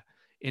 Yeah.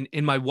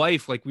 And my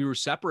wife, like, we were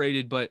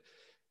separated, but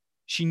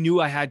she knew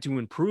I had to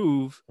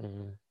improve.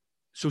 Mm,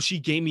 So she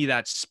gave me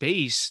that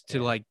space to,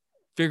 yeah. like,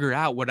 figure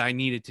out what I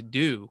needed to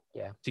do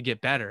Yeah. to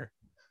get better.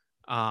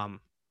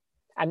 Um,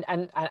 And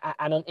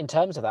in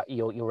terms of that,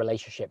 your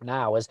relationship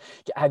now, is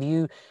have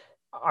you,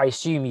 I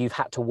assume you've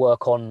had to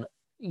work on,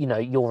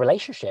 your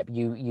relationship.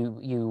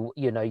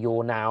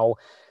 You're now,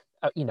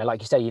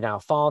 like you say, you're now a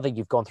father.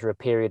 You've gone through a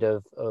period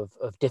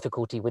of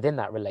difficulty within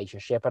that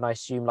relationship, and I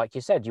assume, like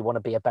you said, you want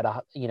to be a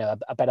better,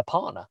 a better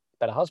partner,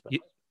 better husband.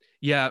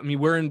 yeah, I mean,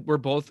 we're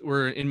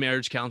in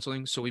marriage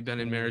counseling. So we've been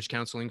in Mm, marriage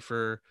counseling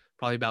for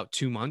probably about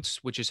 2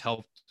 months, which has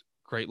helped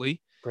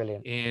greatly.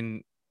 brilliant.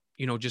 And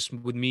just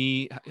with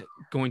me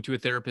going to a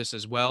therapist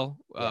as well,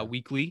 Yeah.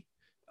 weekly,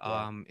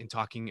 Yeah. and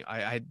talking.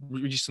 I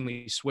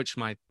recently switched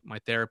my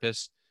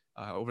therapist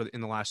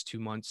in the last 2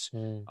 months.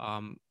 Mm,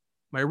 um,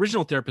 my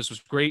original therapist was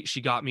great.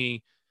 She got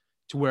me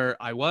to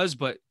where I was,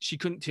 but she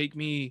couldn't take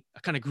me. I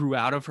kind of grew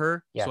out of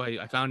her, yeah. so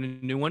I found a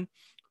new one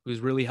who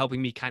was really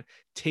helping me kind of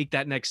take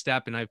that next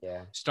step. And I've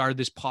Yeah. started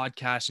this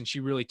podcast, and she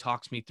really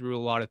talks me through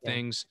a lot of Yeah.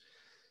 things.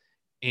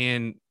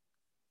 And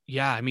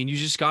yeah, I mean, you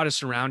just got to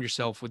surround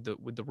yourself with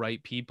the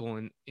right people,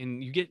 and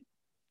you get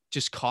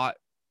just caught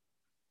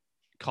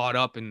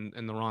up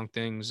in the wrong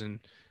things. And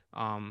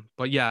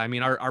but yeah, I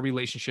mean, our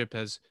relationship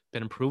has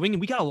been improving,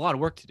 and we got a lot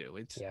of work to do.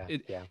 Yeah.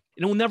 Yeah.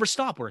 It will never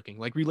stop working.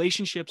 Like,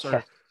 relationships Yeah.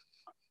 are,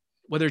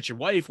 whether it's your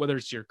wife, whether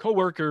it's your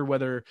coworker,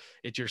 whether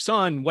it's your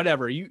son,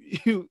 whatever,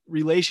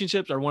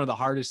 relationships are one of the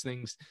hardest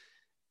things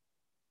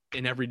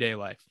in everyday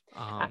life.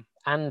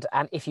 And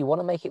if you want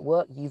to make it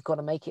work, you've got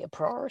to make it a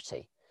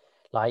priority.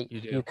 Like, You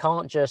you do.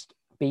 can't just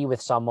be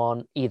with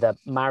someone, either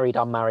married,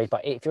 unmarried,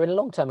 but if you're in a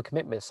long-term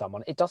commitment with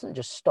someone, it doesn't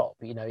just stop.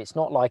 It's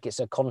not like it's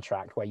a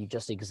contract where you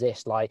just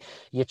exist. Like,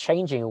 you're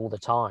changing all the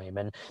time,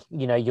 and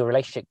your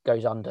relationship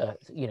goes under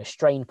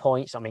strain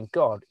points. I mean,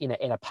 God, in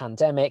a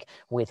pandemic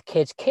with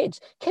kids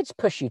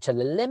push you to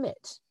the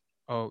limit.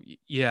 Oh,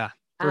 yeah,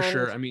 for And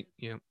sure. I mean,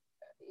 yeah.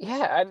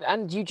 yeah,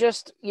 and you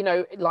just,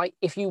 like,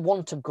 if you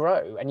want to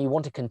grow and you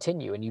want to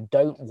continue and you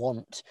don't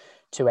want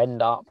to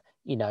end up,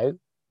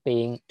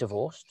 being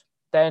divorced,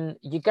 then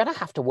you're gonna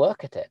have to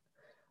work at it.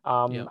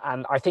 Yeah.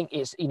 And I think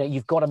it's,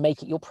 you've got to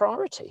make it your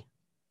priority.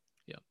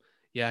 Yeah.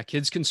 Yeah.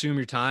 Kids consume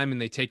your time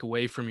and they take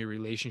away from your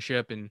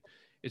relationship. And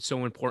it's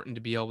so important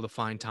to be able to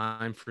find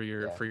time for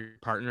your Yeah, for your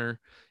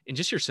partner and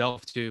just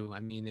yourself too. I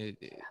mean,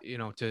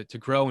 to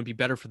grow and be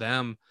better for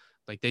them.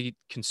 Like, they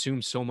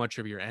consume so much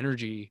of your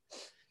energy.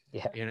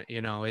 yeah.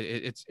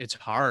 It's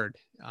hard.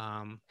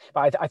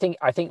 But I think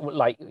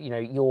like,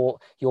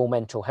 your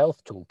mental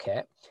health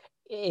toolkit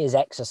is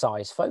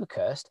exercise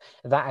focused.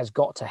 That has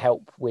got to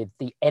help with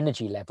the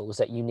energy levels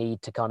that you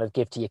need to kind of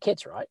give to your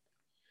kids, right?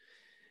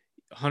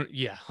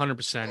 Yeah,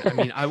 100%. I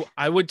mean,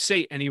 I would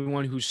say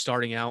anyone who's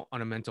starting out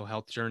on a mental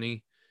health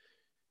journey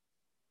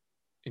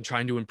and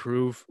trying to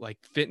improve, like,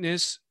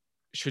 fitness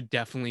should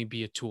definitely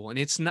be a tool. And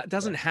it's not,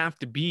 doesn't have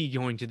to be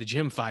going to the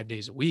gym 5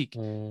 days a week.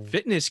 Mm.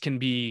 Fitness can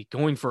be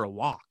going for a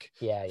walk.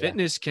 Yeah, yeah,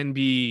 Fitness can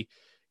be,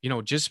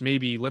 just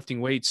maybe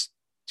lifting weights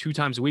 2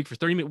 times a week for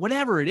 30 minutes,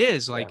 whatever it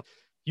is. yeah, Like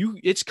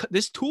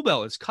this tool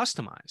belt is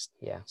customized.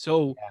 yeah,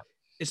 So yeah,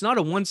 it's not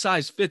a one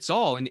size fits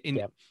all. And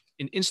yeah,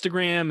 in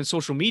Instagram and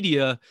social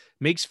media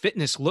makes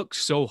fitness look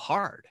so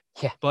hard,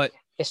 yeah. but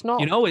It's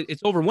not.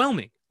 it's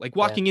overwhelming. Like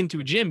Yeah, walking into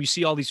a gym, you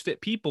see all these fit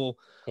people.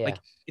 yeah. Like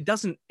it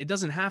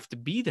doesn't have to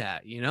be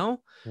that,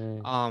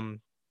 Mm.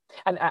 Um,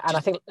 And I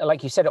just think,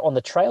 like you said, on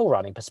the trail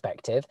running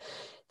perspective,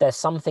 there's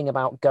something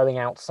about going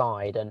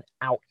outside and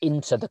out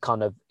into the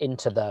kind of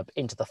into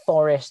the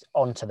forest,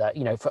 onto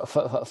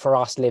the, for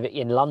us living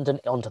in London,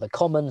 onto the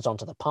commons,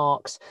 onto the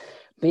parks,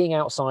 being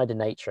outside in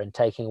nature and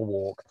taking a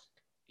walk,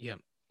 yeah,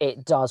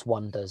 it does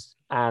wonders.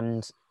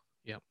 And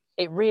yeah,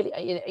 it really,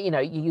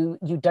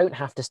 you don't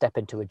have to step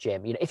into a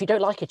gym. If you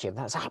don't like a gym,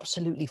 that's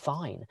absolutely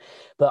fine.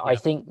 But I yeah,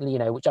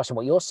 think, Justin,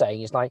 what you're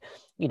saying is like,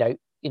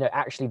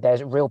 actually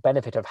there's a real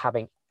benefit of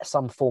having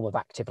some form of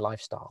active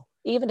lifestyle,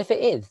 even if it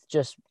is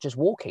just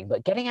walking.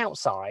 But getting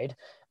outside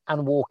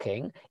and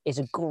walking is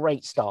a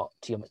great start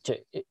to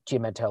your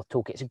mental health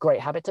toolkit. It's a great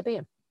habit to be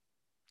in.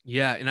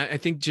 yeah. And I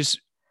think just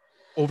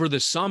over the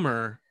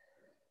summer,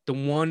 the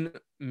one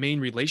main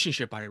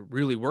relationship I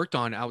really worked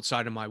on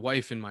outside of my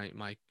wife and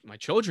my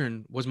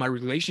children was my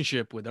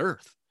relationship with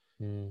Earth,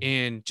 Mm.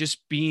 and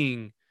just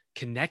being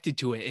connected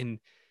to it, and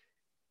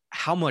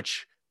how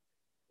much,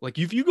 like,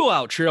 if you go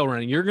out trail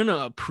running, you're gonna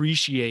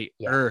appreciate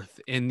Yeah. Earth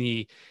and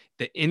the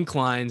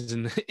inclines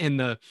and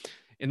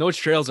those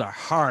trails are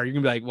hard. You're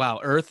gonna be like, wow,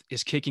 Earth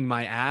is kicking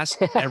my ass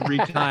every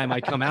time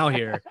I come out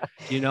here.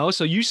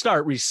 So you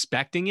start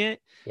respecting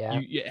it. Yeah.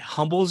 It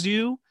humbles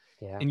you,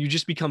 Yeah. and you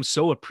just become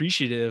so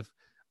appreciative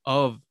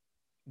of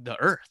the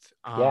Earth.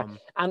 Yeah.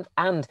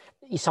 And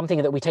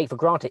something that we take for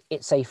granted,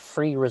 it's a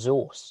free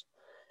resource.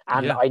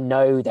 And Yeah, I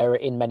know there are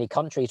in many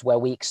countries where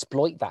we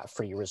exploit that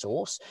free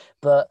resource,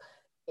 but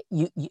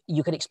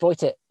you can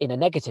exploit it in a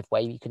negative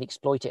way. You can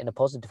exploit it in a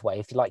positive way.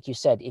 If, like you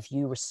said, if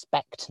you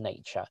respect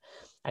nature,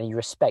 and you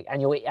respect,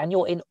 and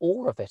you're in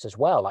awe of it as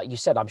well. Like you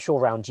said, I'm sure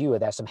around you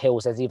there's some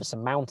hills, there's even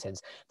some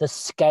mountains. The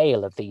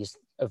scale of these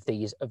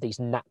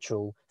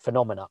natural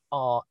phenomena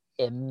are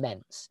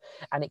immense,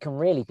 and it can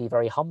really be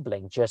very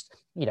humbling. Just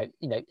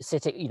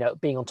sitting,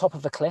 being on top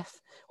of a cliff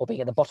or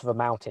being at the bottom of a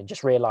mountain,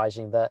 just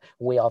realizing that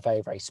we are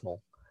very, very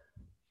small,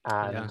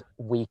 yeah, and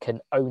we can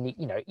only,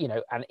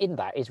 and in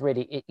that is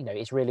really,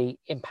 it's really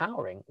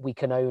empowering. We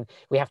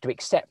have to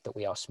accept that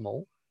we are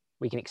small.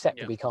 We can accept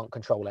that yeah, we can't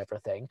control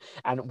everything,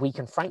 and we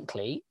can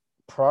frankly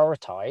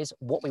prioritize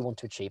what we want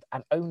to achieve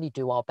and only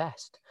do our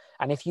best.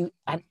 And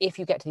yeah. if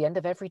you get to the end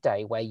of every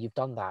day where you've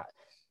done that,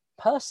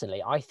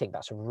 personally, I think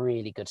that's a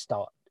really good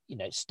start.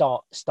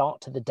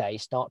 Start to the day,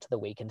 start to the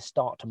week, and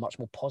start to much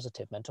more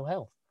positive mental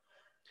health.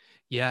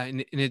 Yeah,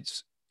 and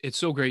it's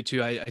so great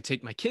too. I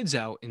take my kids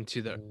out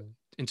Mm.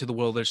 into the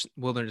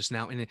wilderness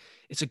now, and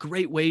it's a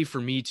great way for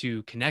me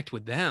to connect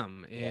with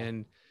them. Yeah,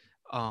 And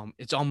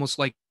it's almost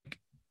like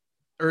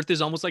Earth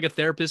is almost like a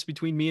therapist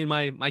between me and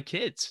my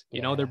kids.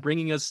 They're yeah,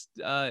 bringing us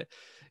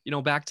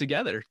back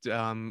together,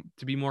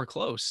 to be more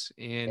close.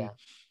 And yeah.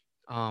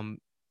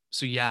 um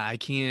so yeah, I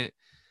can't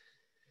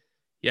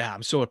yeah,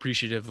 I'm so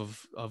appreciative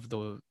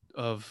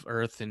of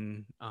Earth,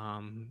 and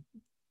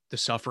the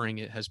suffering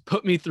it has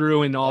put me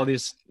through, and all Yeah.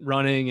 this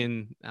running.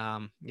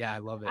 And yeah, I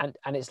love it.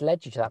 And it's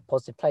led you to that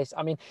positive place.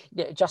 I mean,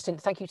 yeah, Justin,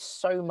 thank you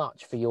so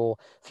much for your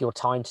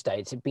time today.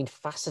 It's been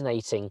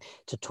fascinating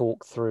to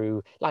talk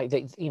through, like,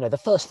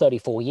 the first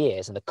 34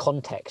 years and the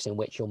context in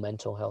which your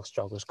mental health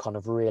struggles kind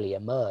of really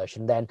emerged,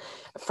 and then,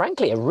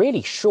 frankly, a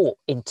really short,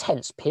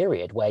 intense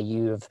period where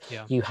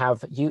Yeah, you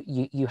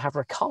have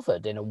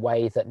recovered in a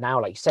way that now,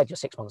 like you said, you're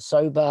 6 months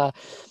sober.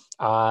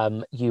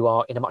 You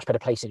are in a much better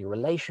place in your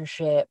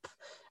relationship.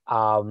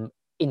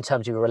 In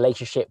terms of your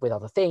relationship with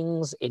other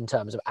things, in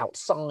terms of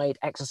outside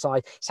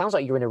exercise, sounds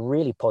like you're in a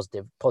really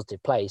positive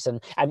place,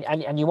 and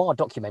you are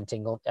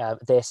documenting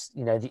this,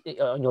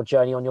 on your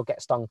journey on your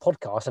Get Stung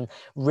podcast, and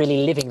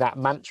really living that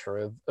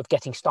mantra of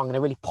getting stung in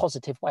a really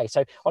positive way.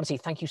 So honestly,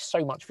 thank you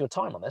so much for your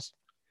time on this.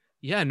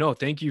 yeah, no,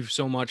 thank you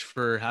so much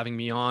for having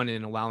me on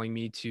and allowing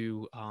me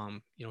to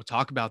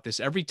talk about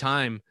this. Every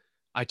time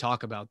I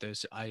talk about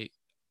this, I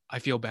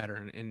feel better,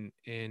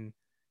 and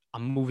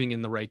I'm moving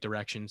in the right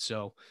direction.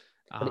 So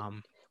Well, it,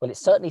 um well, it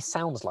certainly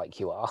sounds like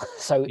you are.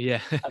 So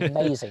yeah.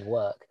 amazing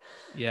work.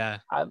 Yeah.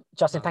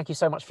 Justin, uh, thank you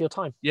so much for your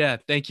time. yeah,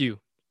 thank you.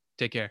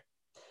 Take care.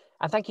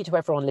 And thank you to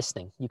everyone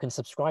listening. You can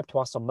subscribe to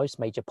us on most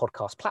major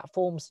podcast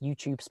platforms: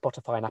 YouTube,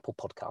 Spotify, and Apple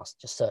Podcasts.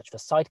 Just search for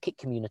Sidekick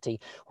Community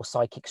or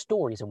Sidekick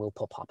Stories and we'll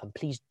pop up. And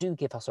please do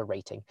give us a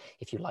rating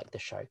if you like the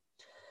show.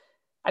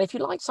 And if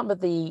you like some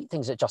of the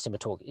things that Justin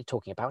was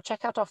talking about,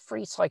 check out our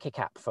free psychic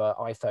app for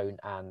iPhone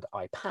and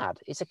iPad.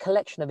 It's a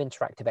collection of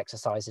interactive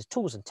exercises,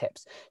 tools, and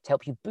tips to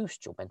help you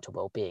boost your mental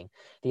well-being.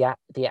 The app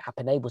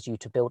enables you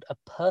to build a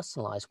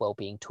personalized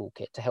well-being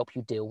toolkit to help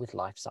you deal with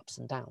life's ups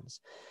and downs.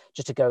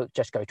 Just go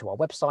to our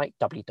website,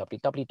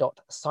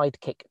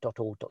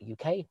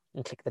 www.sidekick.org.uk,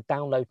 and click the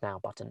Download Now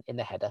button in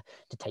the header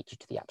to take you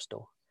to the App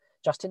Store.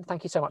 Justin,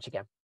 thank you so much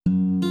again.